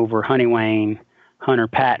win over Honey Wayne, Hunter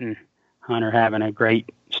Patton. Hunter having a great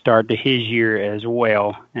start to his year as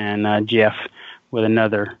well. And Jeff with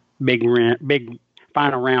another big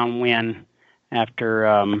final round win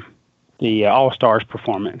after the All-Stars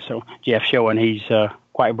performance. So Jeff showing he's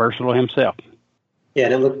quite versatile himself. Yeah,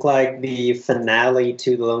 and it looked like the finale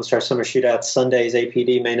to the Lone Star Summer Shootout, Sunday's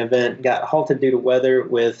APD main event, got halted due to weather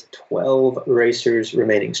with 12 racers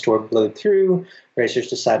remaining. Storm blew through. Racers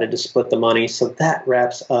decided to split the money. So that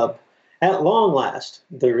wraps up, at long last,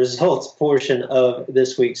 the results portion of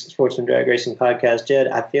this week's Sportsman Drag Racing podcast. Jed,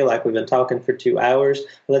 I feel like we've been talking for 2 hours.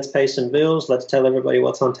 Let's pay some bills. Let's tell everybody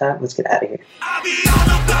what's on tap. Let's get out of here. I'll be all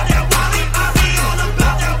about that Wally. I'll be all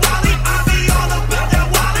about that Wally. I'll be all about that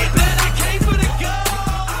Wally. Bet I came for the gold.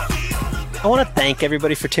 I want to thank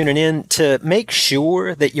everybody for tuning in. To make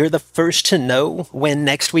sure that you're the first to know when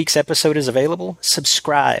next week's episode is available,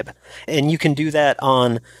 subscribe. And you can do that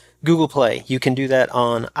on Google Play. You can do that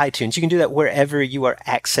on iTunes. You can do that wherever you are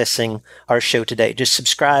accessing our show today. Just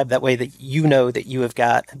subscribe. That way that you know that you have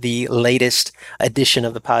got the latest edition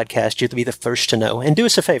of the podcast. You'll be the first to know. And do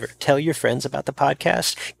us a favor. Tell your friends about the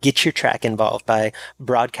podcast. Get your track involved by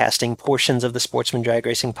broadcasting portions of the Sportsman Drag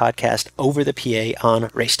Racing podcast over the PA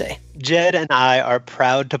on race day. Jed and I are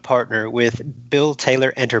proud to partner with Bill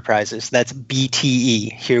Taylor Enterprises. That's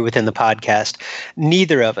BTE here within the podcast.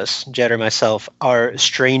 Neither of us, Jed or myself, are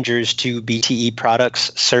strangers to BTE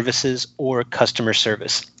products, services, or customer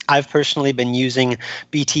service. I've personally been using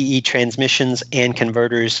BTE transmissions and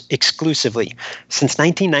converters exclusively since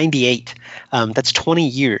 1998. That's 20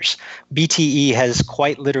 years. BTE has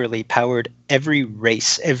quite literally powered every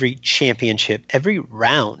race, every championship, every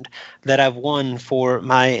round that I've won for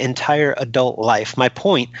my entire adult life. My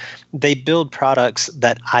point, they build products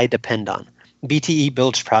that I depend on. BTE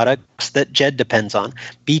builds products that Jed depends on.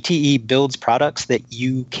 BTE builds products that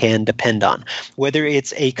you can depend on. Whether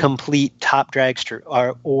it's a complete top dragster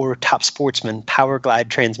or top sportsman power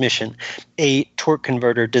glide transmission, a torque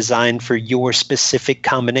converter designed for your specific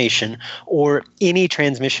combination, or any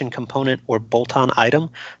transmission component or bolt-on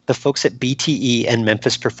item, the folks at BTE and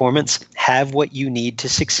Memphis Performance have what you need to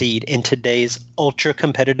succeed in today's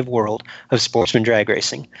ultra-competitive world of sportsman drag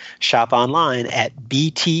racing. Shop online at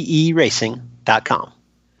bteracing.com.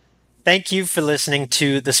 Thank you for listening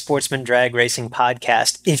to the Sportsman Drag Racing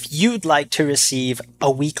podcast. If you'd like to receive a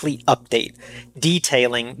weekly update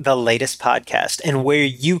detailing the latest podcast and where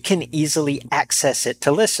you can easily access it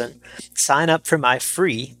to listen, sign up for my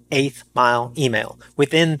free 8th Mile email.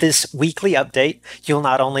 Within this weekly update, you'll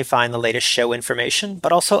not only find the latest show information,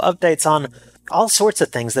 but also updates on all sorts of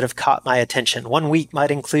things that have caught my attention. One week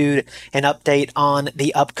might include an update on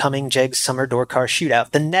the upcoming JEGS Summer Door Car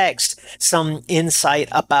Shootout. The next, some insight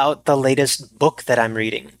about the latest book that I'm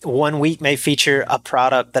reading. One week may feature a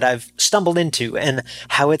product that I've stumbled into and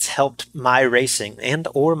how it's helped my racing and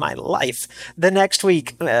or my life. The next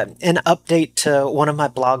week, an update to one of my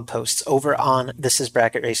blog posts over on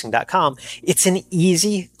thisisbracketracing.com. It's an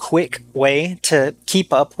easy, quick way to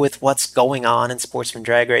keep up with what's going on in sportsman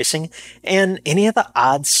drag racing and any of the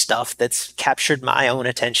odd stuff that's captured my own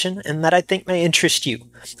attention and that I think may interest you,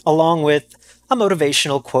 along with a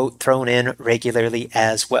motivational quote thrown in regularly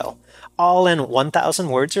as well, all in 1,000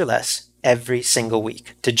 words or less every single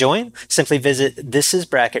week. To join, simply visit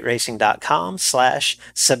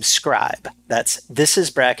thisisbracketracing.com/subscribe. That's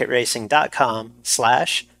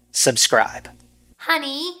thisisbracketracing.com/subscribe.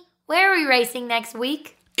 Honey, where are we racing next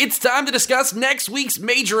week? It's time to discuss next week's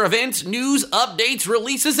major events, news, updates,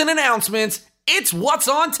 releases, and announcements. It's What's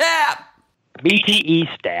on Tap! BTE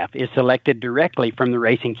staff is selected directly from the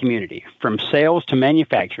racing community. From sales to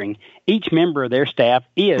manufacturing, each member of their staff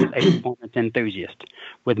is a performance enthusiast.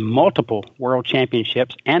 With multiple world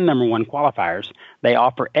championships and #1 qualifiers, they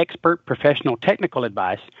offer expert professional technical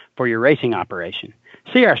advice for your racing operation.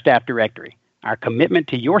 See our staff directory. Our commitment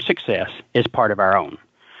to your success is part of our own.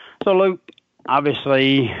 So, Luke,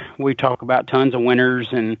 obviously, we talk about tons of winners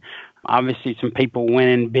and obviously some people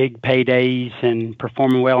winning big paydays and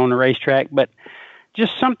performing well on the racetrack, but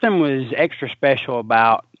just something was extra special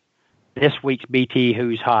about this week's BT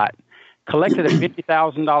Who's Hot. Collected a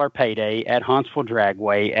 $50,000 payday at Huntsville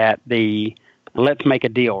Dragway at the Let's Make a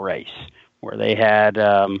Deal race, where they had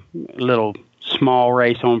a little small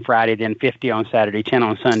race on Friday, then 50 on Saturday, 10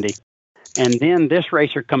 on Sunday. And then this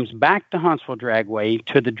racer comes back to Huntsville Dragway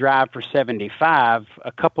to the Drive for 75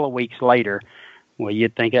 a couple of weeks later. Well,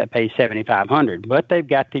 you'd think that pays $7,500, but they've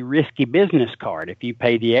got the risky business card. If you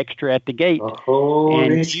pay the extra at the gate,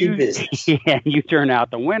 business. Yeah, you turn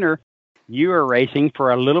out the winner, you are racing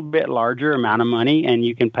for a little bit larger amount of money, and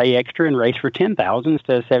you can pay extra and race for $10,000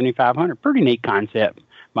 instead of $7,500. Pretty neat concept.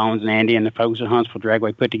 Bones and Andy and the folks at Huntsville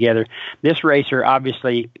Dragway put together. This racer,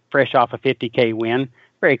 obviously fresh off a 50K win,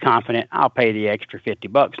 very confident. I'll pay the extra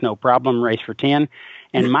 $50, no problem. Race for 10.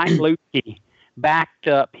 And Mike Lucci backed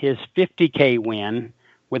up his 50K win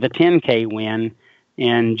with a 10K win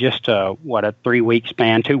in just a 2-week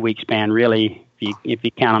span, really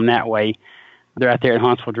you count them that way. They're out there at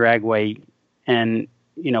Huntsville Dragway, and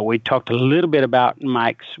we talked a little bit about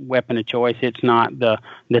Mike's weapon of choice. It's not the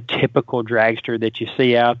typical dragster that you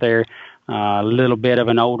see out there. A little bit of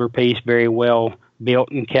an older piece, very well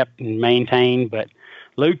built and kept and maintained. But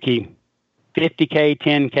Lukey, 50K,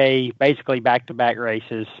 10K, basically back-to-back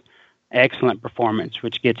races. Excellent performance,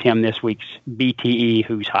 which gets him this week's BTE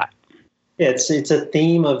Who's Hot. It's a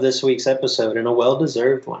theme of this week's episode, and a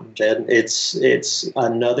well-deserved one, Jed. It's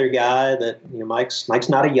another guy that Mike's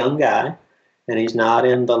not a young guy, and he's not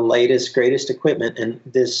in the latest, greatest equipment. And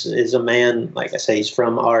this is a man, like I say, he's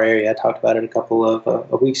from our area. I talked about it a couple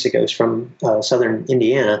of weeks ago. He's from southern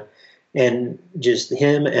Indiana. And just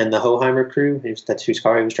him and the Hoheimer crew, that's whose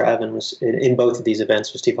car he was driving, was in both of these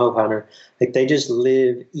events with Steve Hoheimer. Like, they just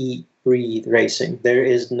live, eat, breathe racing. There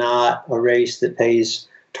is not a race that pays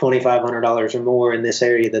 $2,500 or more in this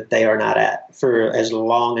area that they are not at for as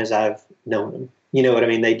long as I've known them. You know what I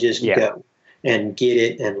mean? They just go and get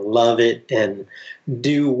it and love it and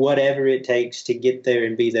do whatever it takes to get there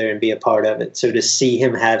and be a part of it. So to see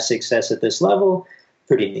him have success at this level,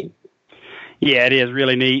 pretty neat. Yeah, it is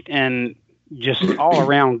really neat, and just all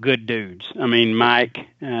around good dudes. I mean, Mike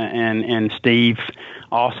and Steve,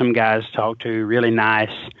 awesome guys to talk to, really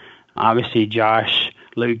nice. Obviously, Josh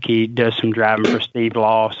Lukey does some driving for Steve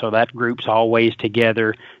Law, so that group's always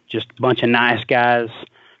together. Just a bunch of nice guys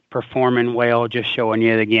performing well, just showing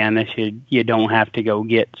you again that you don't have to go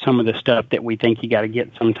get some of the stuff that we think you got to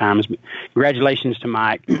get sometimes. But congratulations to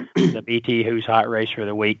Mike, the BT Who's Hot Racer of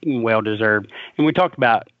the Week, and well deserved. And we talked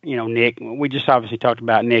about Nick. We just obviously talked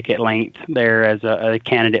about Nick at length there as a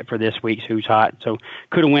candidate for this week's Who's Hot. So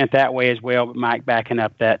could have went that way as well, but Mike backing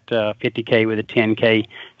up that 50K with a 10K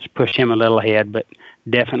just pushed him a little ahead. But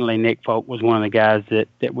definitely Nick Folk was one of the guys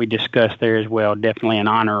that we discussed there as well. Definitely an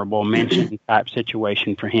honorable mention type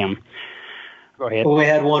situation for him. Go ahead. Well, we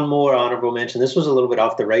had one more honorable mention. This was a little bit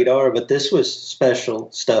off the radar, but this was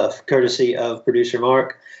special stuff, courtesy of producer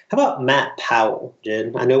Mark. How about Matt Powell,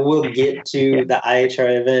 Jed? I know we'll get to the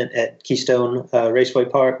IHRA event at Keystone Raceway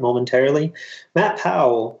Park momentarily. Matt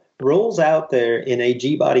Powell rolls out there in a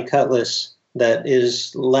G-body Cutlass that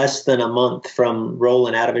is less than a month from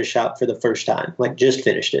rolling out of his shop for the first time, like just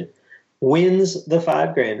finished it, wins the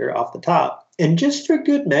 $5,000 off the top. And just for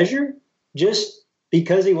good measure, just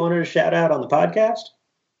because he wanted a shout out on the podcast,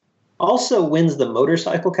 also wins the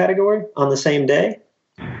motorcycle category on the same day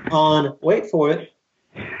on, wait for it,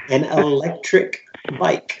 an electric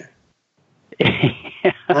bike.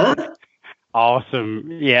 Huh? Awesome.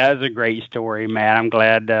 Yeah, it's a great story, Matt. I'm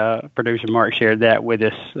glad producer Mark shared that with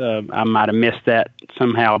us. I might have missed that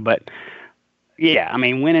somehow, but yeah, I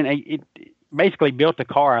mean, winning it basically built the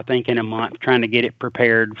car, I think, in a month, trying to get it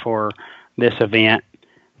prepared for this event.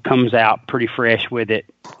 Comes out pretty fresh with it,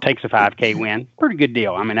 takes a 5K win. Pretty good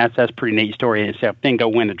deal. I mean, that's a pretty neat story in itself. Then go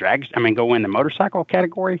win the motorcycle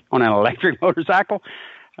category on an electric motorcycle.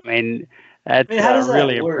 I mean, that's how does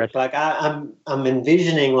really that work? impressive. Like I'm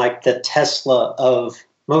envisioning like the Tesla of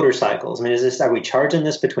motorcycles. I mean, are we charging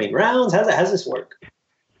this between rounds? How's this work?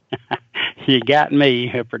 You got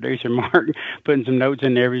me, producer Mark, putting some notes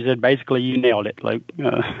in there. He said, basically, you nailed it. Like,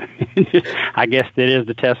 I guess that is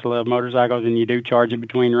the Tesla of motorcycles, and you do charge it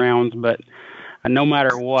between rounds. But no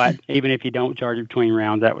matter what, even if you don't charge it between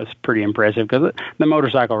rounds, that was pretty impressive. Because the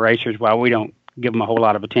motorcycle racers, while we don't give them a whole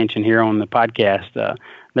lot of attention here on the podcast,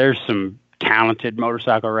 there's some talented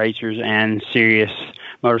motorcycle racers and serious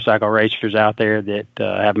motorcycle racers out there that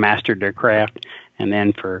have mastered their craft. And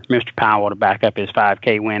then for Mr. Powell to back up his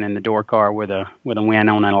 5K win in the door car with a win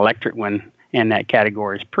on an electric one in that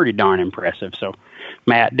category is pretty darn impressive. So,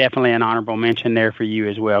 Matt, definitely an honorable mention there for you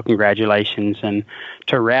as well. Congratulations. And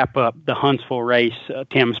to wrap up the Huntsville race,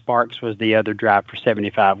 Tim Sparks was the other Drive for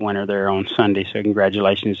 75 winner there on Sunday. So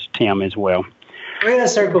congratulations to Tim as well. We're going to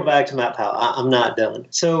circle back to Matt Powell. I'm not done.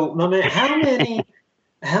 So, my man,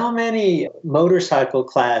 how many motorcycle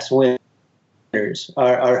class winners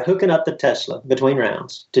are hooking up the Tesla between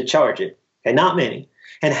rounds to charge it? Okay, not many.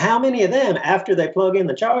 And how many of them, after they plug in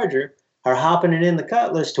the charger, are hopping it in the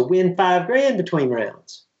Cutlass to win $5,000 between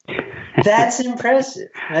rounds? That's impressive.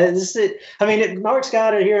 Mark's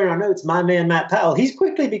got it here in our notes, my man Matt Powell. He's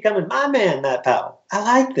quickly becoming my man Matt Powell. I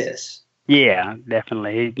like this. Yeah,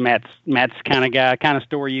 definitely. Matt's kind of guy, kind of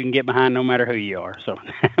story you can get behind no matter who you are. So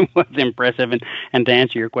it was impressive. And to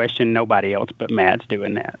answer your question, nobody else but Matt's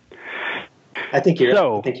doing that. I think you're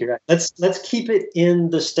right. Let's keep it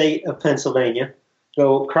in the state of Pennsylvania.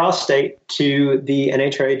 go cross state to the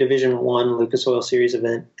NHRA Division One Lucas Oil Series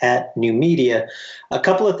event at Numidia. A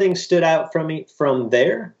couple of things stood out from me from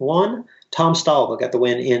there. One, Tom Stalba got the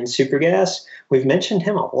win in Super Gas. We've mentioned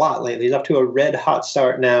him a lot lately. He's off to a red hot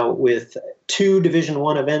start now with 2 Division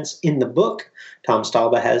One events in the book. Tom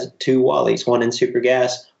Stalba has 2 Wallies, one in Super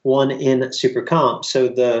Gas, one in Super Comp. So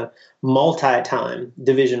the multi-time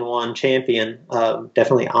Division One champion,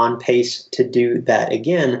 definitely on pace to do that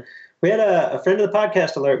again. We had a friend of the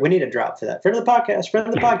podcast alert. We need a drop for that. Friend of the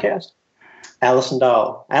podcast. Allison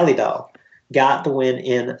Dahl, Allie Dahl, got the win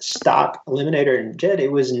in stock eliminator. And Jed,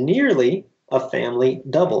 it was nearly a family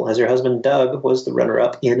double, as her husband Doug was the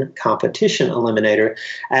runner-up in competition eliminator.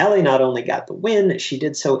 Allie not only got the win, she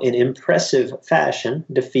did so in impressive fashion,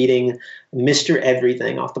 defeating Mr.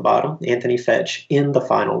 Everything off the bottom, Anthony Fetch, in the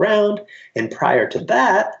final round. And prior to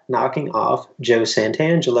that, knocking off Joe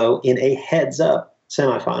Santangelo in a heads-up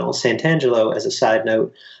semifinals. Santangelo, as a side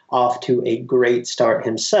note, off to a great start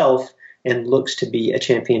himself and looks to be a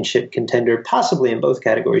championship contender, possibly in both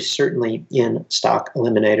categories, certainly in stock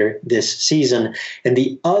eliminator this season. And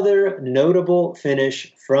the other notable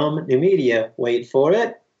finish from Numidia, wait for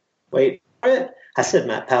it. I said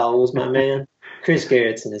Matt Powell was my man. Chris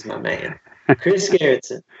Gerritsen is my man. Chris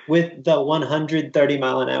Gerritsen with the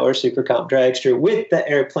 130-mile-an-hour Super Comp dragster with the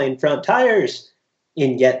airplane front tires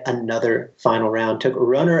in yet another final round. Took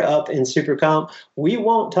runner-up in Super Comp. We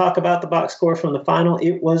won't talk about the box score from the final.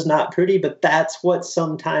 It was not pretty, but that's what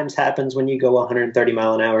sometimes happens when you go 130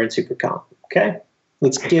 mile an hour in Super Comp. Okay?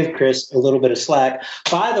 Let's give Chris a little bit of slack.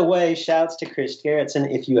 By the way, shouts to Chris Gerritsen.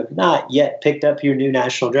 If you have not yet picked up your new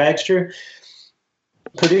national dragster,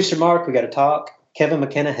 producer Mark, we got to talk. Kevin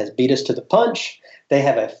McKenna has beat us to the punch. They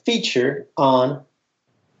have a feature on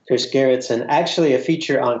Chris Gerritsen, actually a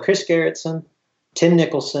feature on Chris Gerritsen, Tim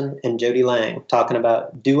Nicholson, and Jody Lang, talking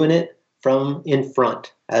about doing it from in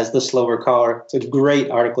front as the slower car. It's a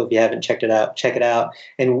great article. If you haven't checked it out, check it out.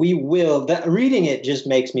 And we will. Reading it just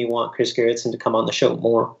makes me want Chris Gerritsen to come on the show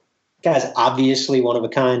more. Guy's obviously one of a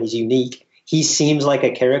kind. He's unique. He seems like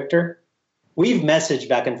a character. We've messaged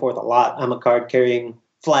back and forth a lot. I'm a card-carrying,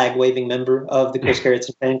 flag-waving member of the Chris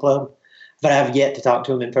Gerritsen fan club, but I have yet to talk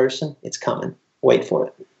to him in person. It's coming. Wait for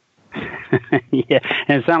it. Yeah,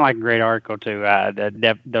 and it sounded like a great article, too.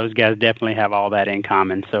 Those guys definitely have all that in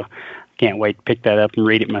common, so I can't wait to pick that up and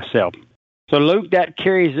read it myself. So, Luke, that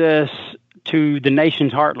carries us to the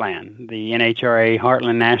nation's heartland, the NHRA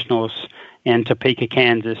Heartland Nationals in Topeka,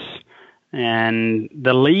 Kansas. And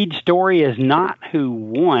the lead story is not who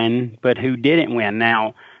won, but who didn't win.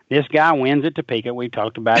 Now, this guy wins at Topeka. We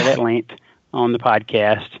talked about it at length on the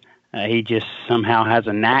podcast. He just somehow has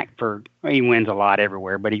a knack for, he wins a lot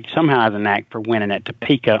everywhere, but he somehow has a knack for winning at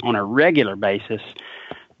Topeka on a regular basis.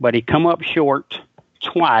 But he come up short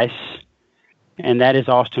twice, and that is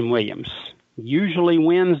Austin Williams. Usually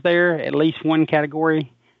wins there, at least one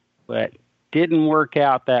category, but didn't work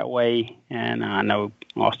out that way. And I know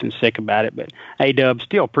Austin's sick about it, but A-Dub,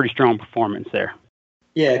 still pretty strong performance there.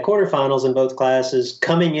 Yeah, quarterfinals in both classes.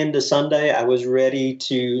 Coming into Sunday, I was ready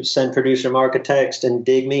to send producer Mark a text and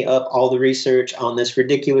dig me up all the research on this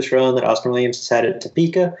ridiculous run that Austin Williams has had at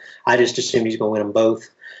Topeka. I just assumed he's going to win them both.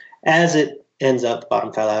 As it ends up, the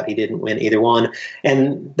bottom fell out. He didn't win either one.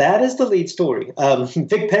 And that is the lead story.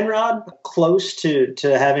 Vic Penrod, close to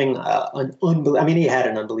having he had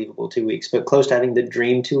an unbelievable 2 weeks, but close to having the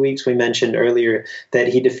dream 2 weeks. We mentioned earlier that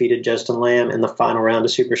he defeated Justin Lamb in the final round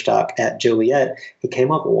of Superstock at Joliet. He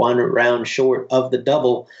came up one round short of the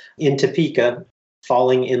double in Topeka,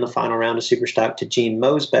 falling in the final round of Superstock to Gene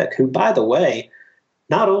Mosbeck, who, by the way,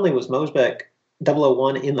 not only was Mosbeck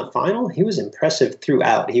 001 in the final, he was impressive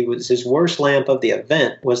throughout. His worst lamp of the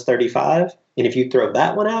event was 35, and if you throw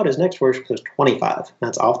that one out, his next worst was 25.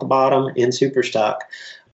 That's off the bottom in Superstock.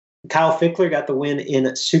 Kyle Fickler got the win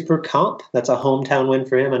in Super Comp. That's a hometown win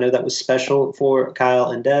for him. I know that was special for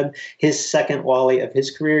Kyle and Deb. His second Wally of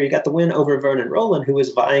his career. He got the win over Vernon Rowland, who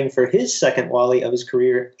was vying for his second Wally of his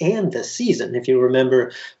career and the season. If you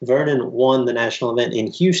remember, Vernon won the national event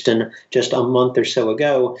in Houston just a month or so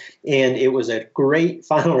ago, and it was a great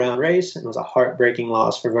final round race, and it was a heartbreaking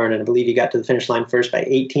loss for Vernon. I believe he got to the finish line first by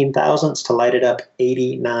 18 thousandths to light it up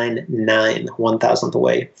 89.9, 1,000th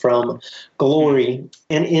away from glory.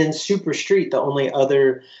 And in Super Street, the only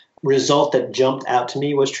other result that jumped out to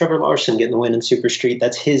me was Trevor Larson getting the win in Super Street.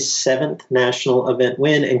 That's his 7th national event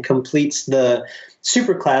win and completes the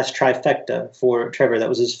Superclass trifecta for Trevor. That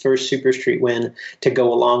was his first Super Street win to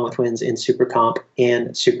go along with wins in Super Comp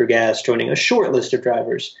and Super Gas, joining a short list of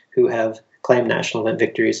drivers who have claimed national event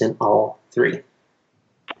victories in all three.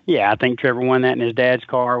 Yeah, I think Trevor won that in his dad's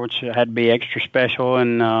car, which had to be extra special,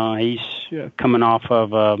 and he's coming off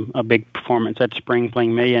of a big performance at the Spring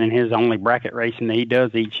Fling Million in his only bracket racing that he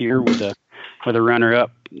does each year with a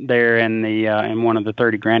runner-up there in the in one of the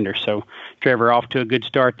 30 granders. So Trevor off to a good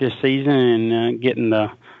start this season, and getting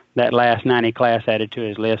that last 90 class added to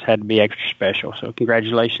his list had to be extra special. So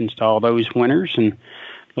congratulations to all those winners, and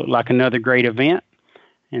looked like another great event.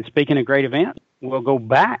 And speaking of great event, we'll go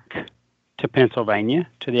back to Pennsylvania,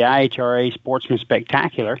 to the IHRA Sportsman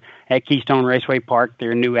Spectacular at Keystone Raceway Park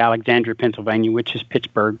there in New Alexandria, Pennsylvania, which is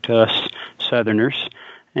Pittsburgh to us Southerners.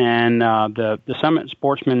 And the Summit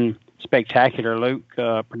Sportsman Spectacular, Luke,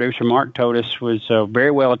 producer Mark told us, was very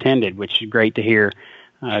well attended, which is great to hear.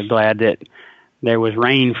 Glad that there was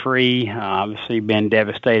rain-free. Obviously been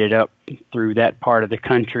devastated up through that part of the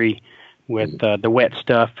country with the wet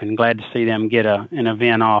stuff, and glad to see them get an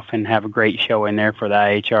event off and have a great show in there for the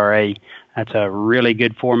IHRA. That's a really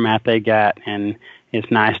good format they got, and it's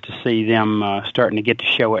nice to see them starting to get to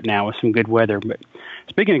show it now with some good weather. But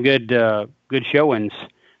speaking of good showings,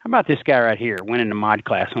 how about this guy right here winning the mod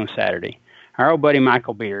class on Saturday? Our old buddy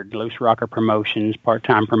Michael Beard, Loose Rocker Promotions,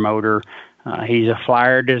 part-time promoter. He's a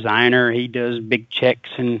flyer designer. He does big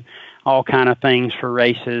checks and all kind of things for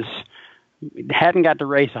races. Hadn't got to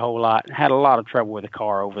race a whole lot. Had a lot of trouble with the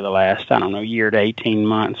car over the last, year to 18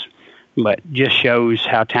 months. But just shows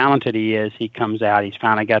how talented he is. He comes out. He's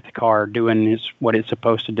finally got the car doing what it's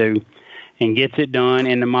supposed to do and gets it done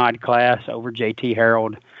in the mod class over JT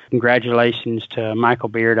Harold. Congratulations to Michael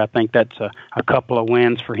Beard. I think that's a couple of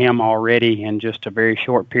wins for him already in just a very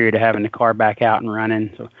short period of having the car back out and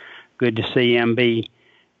running. So good to see him be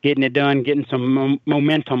getting it done, getting some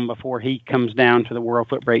momentum before he comes down to the World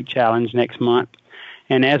Foot Brake Challenge next month.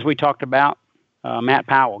 And as we talked about, Matt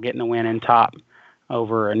Powell getting the win in top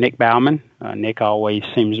over Nick Bauman. Nick always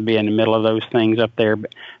seems to be in the middle of those things up there,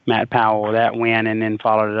 but Matt Powell with that win, and then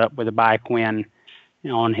followed it up with a bike win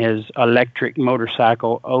on his electric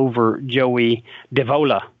motorcycle over Joey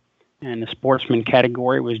DeVola. And the sportsman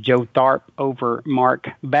category was Joe Tharp over Mark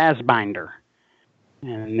Basbinder.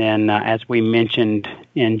 And then, as we mentioned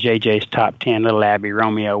in JJ's top 10, little Abby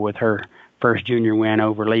Romeo with her first junior win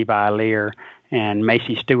over Levi Lear, and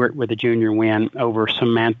Macy Stewart with a junior win over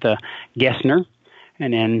Samantha Gessner.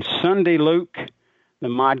 And then Sunday, Luke, the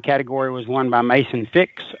mod category was won by Mason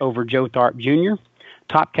Fix over Joe Tharp Jr.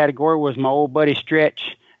 Top category was my old buddy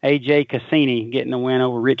Stretch, A.J. Cassini, getting the win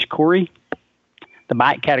over Rich Corey. The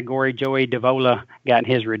bike category, Joey DeVola got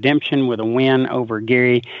his redemption with a win over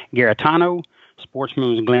Gary Garitano.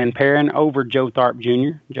 Sportsman was Glenn Perrin over Joe Tharp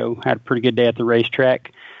Jr. Joe had a pretty good day at the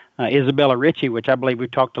racetrack. Isabella Ritchie, which I believe we've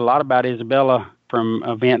talked a lot about Isabella from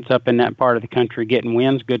events up in that part of the country, getting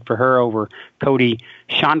wins. Good for her over Cody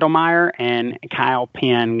Schondelmeyer. And Kyle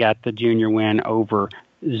Penn got the junior win over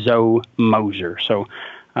Zoe Moser. So,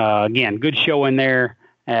 again, good showing there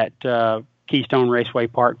at Keystone Raceway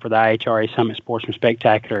Park for the IHRA Summit Sportsman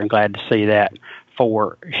Spectacular, and glad to see that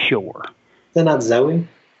for sure. Is that not Zoe?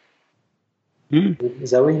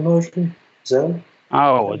 Zoe Moser? Zoe?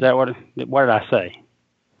 Oh, is that what did I say?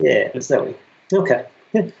 Yeah, Zoe. Okay.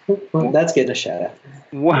 Well, that's getting a shout out.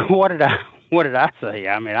 What did I say?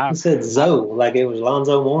 I mean, I said Zoe, like it was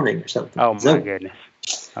Lonzo Mourning or something. Oh, my Zoe. goodness.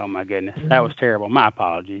 Oh, my goodness. That was terrible. My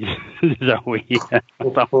apologies, Zoe.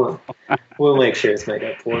 We'll make sure it's made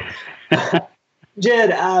up for. Jed,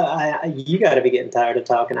 you got to be getting tired of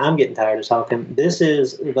talking. I'm getting tired of talking. This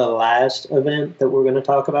is the last event that we're going to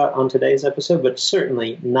talk about on today's episode, but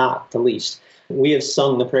certainly not the least. We have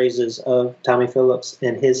sung the praises of Tommy Phillips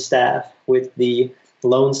and his staff with the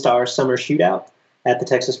Lone Star Summer Shootout at the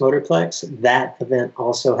Texas Motorplex. That event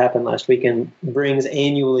also happened last week and brings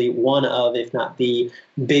annually one of, if not the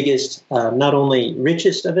biggest, not only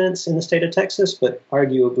richest events in the state of Texas, but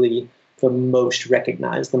arguably the most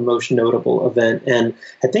recognized, the most notable event. And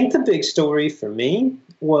I think the big story for me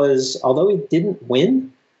was, although he didn't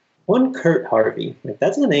win, one Kurt Harvey. Like,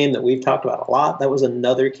 that's a name that we've talked about a lot. That was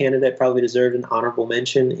another candidate probably deserved an honorable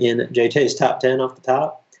mention in JJ's top 10 off the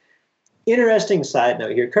top. Interesting side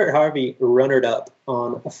note here. Kurt Harvey runnered up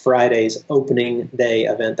on a Friday's opening day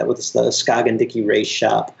event. That was the Scoggin Dickey Race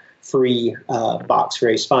Shop free box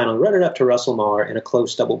race final. Runnered up to Russell Marr in a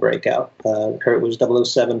close double breakout. Kurt was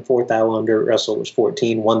 007, 4 thou under. Russell was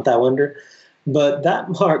 14, 1 thou under. But that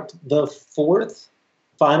marked the fourth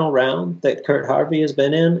final round that Kurt Harvey has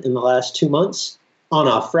been in the last 2 months on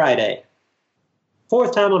a Friday.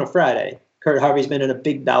 Fourth time on a Friday. Kurt Harvey's been in a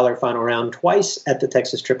big dollar final round twice at the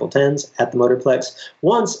Texas Triple Tens at the Motorplex,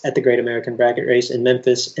 once at the Great American Bracket Race in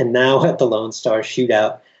Memphis, and now at the Lone Star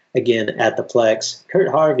Shootout again at the Plex. Kurt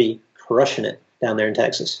Harvey crushing it down there in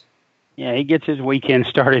Texas. Yeah, he gets his weekend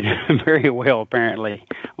started very well, apparently,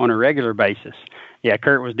 on a regular basis. Yeah,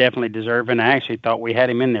 Kurt was definitely deserving. I actually thought we had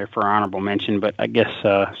him in there for honorable mention, but I guess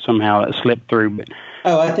somehow it slipped through. But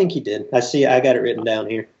I think he did. I got it written down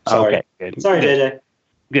here. Sorry. Okay, good. Sorry, good. JJ.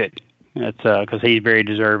 Good. That's because he's very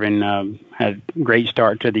deserving. Had a great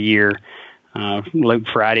start to the year. Luke,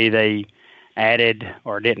 Friday they added,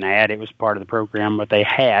 or didn't add, it was part of the program, but they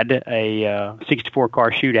had a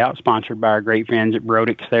 64-car shootout sponsored by our great friends at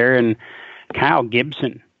Brodix there, and Kyle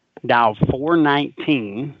Gibson dialed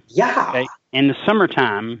 419. Yeah. In the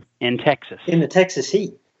summertime in Texas. In the Texas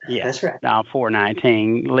heat. Yeah, that's right. Dialed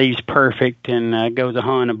 419, leaves perfect, and goes a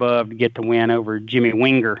hun above to get the win over Jimmy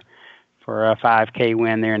Winger for a 5K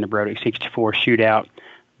win there in the Brodix 64 shootout.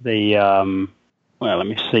 The let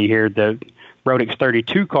me see here. The Brodix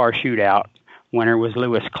 32-car shootout winner was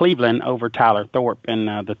Lewis Cleveland over Tyler Thorpe, and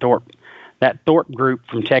that Thorpe group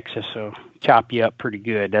from Texas will chop you up pretty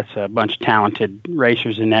good. That's a bunch of talented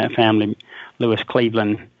racers in that family. Lewis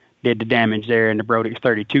Cleveland did the damage there in the Brodix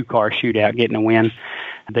 32-car shootout, getting a win.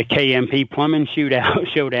 The KMP Plumbing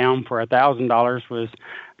showdown for $1,000 was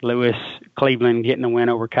Lewis Cleveland getting a win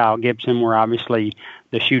over Kyle Gibson, where obviously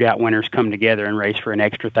the shootout winners come together and race for an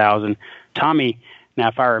extra $1,000. Tommy, now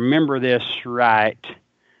if I remember this right,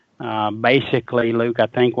 basically, Luke, I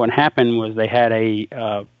think what happened was they had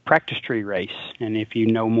a practice tree race, and if you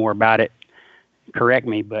know more about it, correct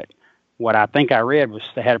me, but what I think I read was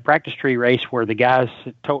they had a practice tree race where the guys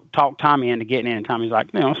talked Tommy into getting in, and Tommy's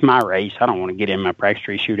like, no, it's my race. I don't want to get in my practice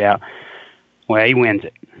tree shootout. Well, he wins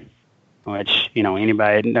it, which,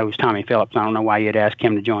 anybody that knows Tommy Phillips, I don't know why you'd ask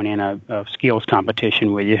him to join in a skills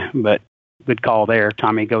competition with you, but good call there.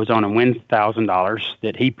 Tommy goes on and wins $1,000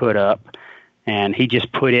 that he put up, and he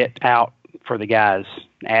just put it out for the guys,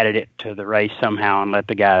 added it to the race somehow and let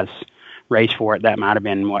the guys race for it. That might have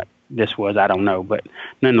been what this was, I don't know, but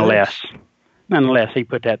nonetheless, he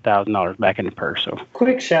put that $1,000 back in the purse. So,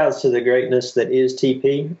 quick shouts to the greatness that is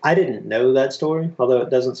TP. I didn't know that story, although it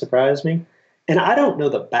doesn't surprise me. And I don't know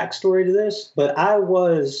the backstory to this, but I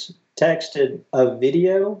was texted a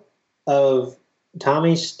video of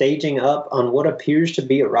Tommy staging up on what appears to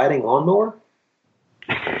be a riding lawnmower.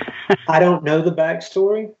 I don't know the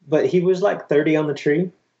backstory, but he was like 30 on the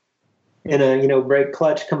tree. In a, brake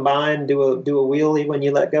clutch combined, do a wheelie when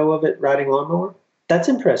you let go of it, riding lawnmower. That's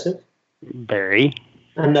impressive. Very.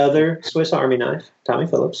 Another Swiss Army knife, Tommy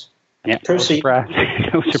Phillips. Yeah, proceed.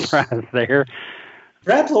 No surprise there.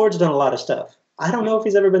 Brad Lord's done a lot of stuff. I don't know if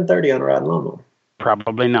he's ever been 30 on a riding lawnmower.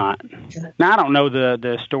 Probably not. Now, I don't know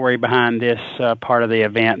the story behind this part of the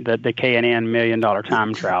event, the K&N $1 Million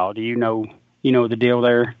Time Trial. Do you know the deal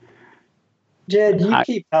there? Jed, you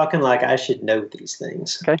keep talking like I should know these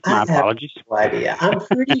things. Okay, my apologies. No idea. I'm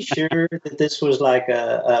pretty sure that this was like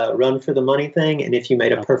a run for the money thing, and if you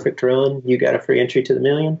made a perfect run, you got a free entry to the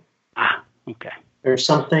million. Okay. Or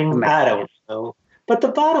something. I don't know. But the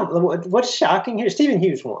bottom, what's shocking here, Stephen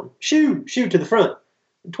Hughes won. Shoe to the front.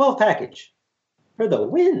 12 package for the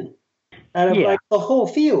win out of like the whole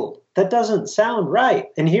field. That doesn't sound right.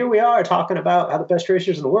 And here we are talking about how the best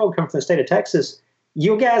racers in the world come from the state of Texas.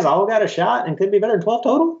 You guys all got a shot and could be better than 12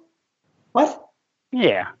 total? What?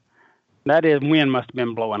 Yeah. That is, wind must have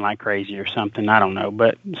been blowing like crazy or something. I don't know.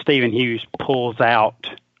 But Stephen Hughes pulls out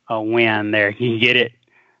a win there. You can get it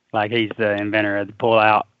like he's the inventor of the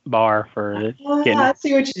pull-out bar for getting I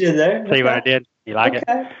see what you did there. See what I did? You like it?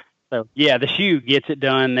 So, yeah, the shoe gets it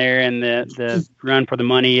done there in the run for the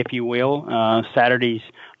money, if you will. Saturday's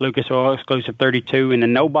Lucas Oil Exclusive 32 in the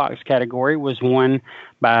no-box category was won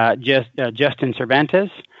by Justin Cervantes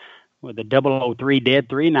with a 003 dead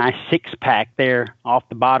 3. Nice six-pack there off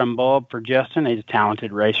the bottom bulb for Justin. He's a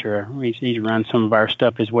talented racer. He's run some of our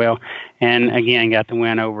stuff as well. And, again, got the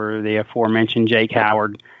win over the aforementioned Jake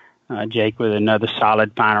Howard. Jake with another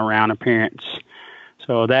solid final round appearance.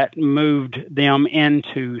 So that moved them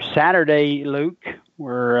into Saturday, Luke,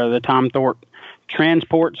 where the Tom Thorpe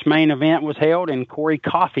Transport's main event was held, and Corey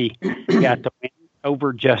Coffey got the win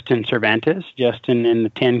over Justin Cervantes. Justin in the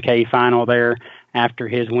 10K final there after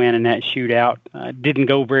his win in that shootout. Didn't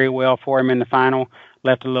go very well for him in the final.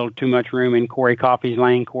 Left a little too much room in Corey Coffey's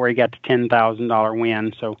lane. Corey got the $10,000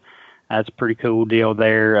 win, so that's a pretty cool deal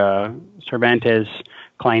there. Cervantes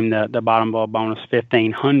claimed the bottom ball bonus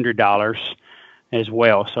 $1,500 as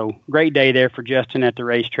well. So great day there for Justin at the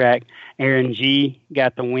racetrack. Aaron G.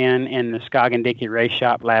 got the win in the Scoggin-Dickey Race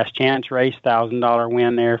Shop Last Chance race. $1,000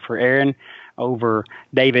 win there for Aaron over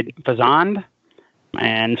David Fazand.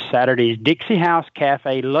 And Saturday's Dixie House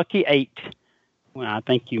Cafe Lucky 8. Well, I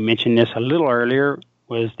think you mentioned this a little earlier,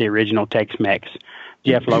 was the original Tex-Mex.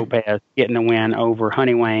 Jeff Lopez getting the win over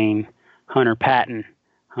Honey Wayne, Hunter Patton,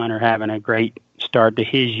 Hunter having a great start to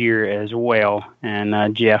his year as well,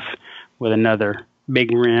 and Jeff with another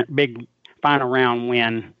big final round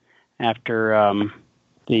win after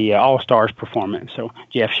the All-Stars performance. So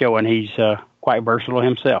Jeff showing he's quite versatile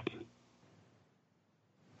himself.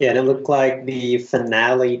 Yeah, and it looked like the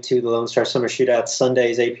finale to the Lone Star Summer Shootout,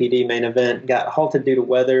 Sunday's APD main event, got halted due to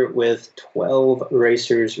weather with 12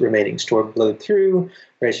 racers remaining. Storm blew through.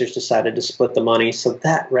 Racers decided to split the money. So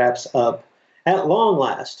that wraps up, at long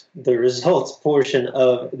last, the results portion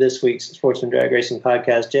of this week's Sportsman Drag Racing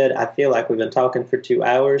Podcast. Jed, I feel like we've been talking for 2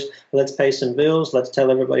 hours. Let's pay some bills. Let's tell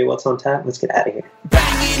everybody what's on tap. Let's get out of here.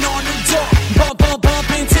 Banging on the door, bump, bump, bump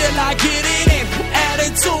until I get it in.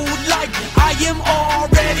 Attitude like I am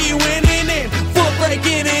already winning in. Foot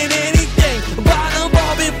breaking in anything. Bottom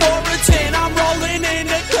ball before a 10. I'm rolling in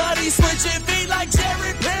the cutty, switching feet like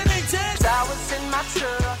Jerry Pennington. I was in my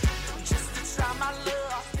truck just to try my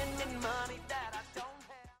luck, spending money that I don't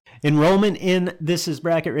have. Enrollment in This Is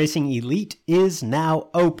Bracket Racing Elite is now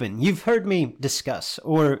open. You've heard me discuss,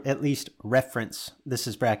 or at least reference, This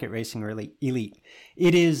Is Bracket Racing Elite.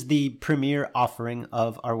 It is the premier offering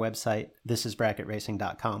of our website,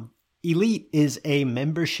 thisisbracketracing.com. Elite is a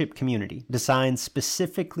membership community designed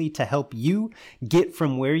specifically to help you get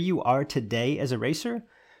from where you are today as a racer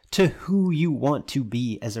to who you want to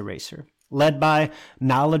be as a racer. Led by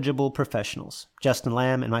knowledgeable professionals. Justin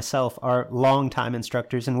Lamb and myself are longtime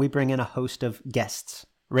instructors, and we bring in a host of guests,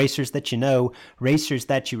 racers that you know, racers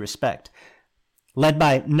that you respect. Led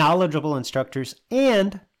by knowledgeable instructors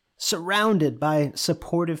and surrounded by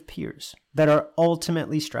supportive peers that are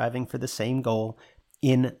ultimately striving for the same goal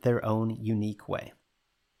in their own unique way.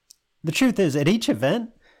 The truth is, at each event,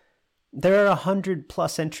 there are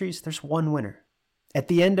 100+ entries. There's one winner. At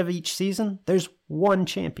the end of each season, there's one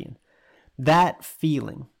champion. That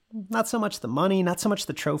feeling, not so much the money, not so much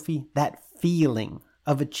the trophy, that feeling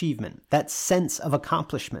of achievement, that sense of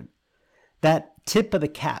accomplishment, that tip of the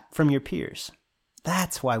cap from your peers,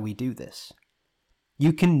 that's why we do this.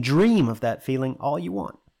 You can dream of that feeling all you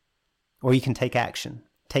want, or you can take action,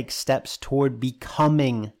 take steps toward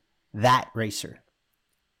becoming that racer.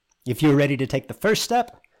 If you're ready to take the first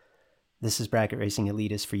step, This Is Bracket Racing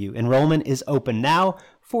Elite is for you. Enrollment is open now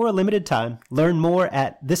for a limited time. Learn more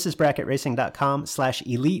at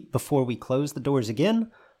thisisbracketracing.com/elite before we close the doors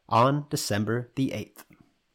again on December the 8th.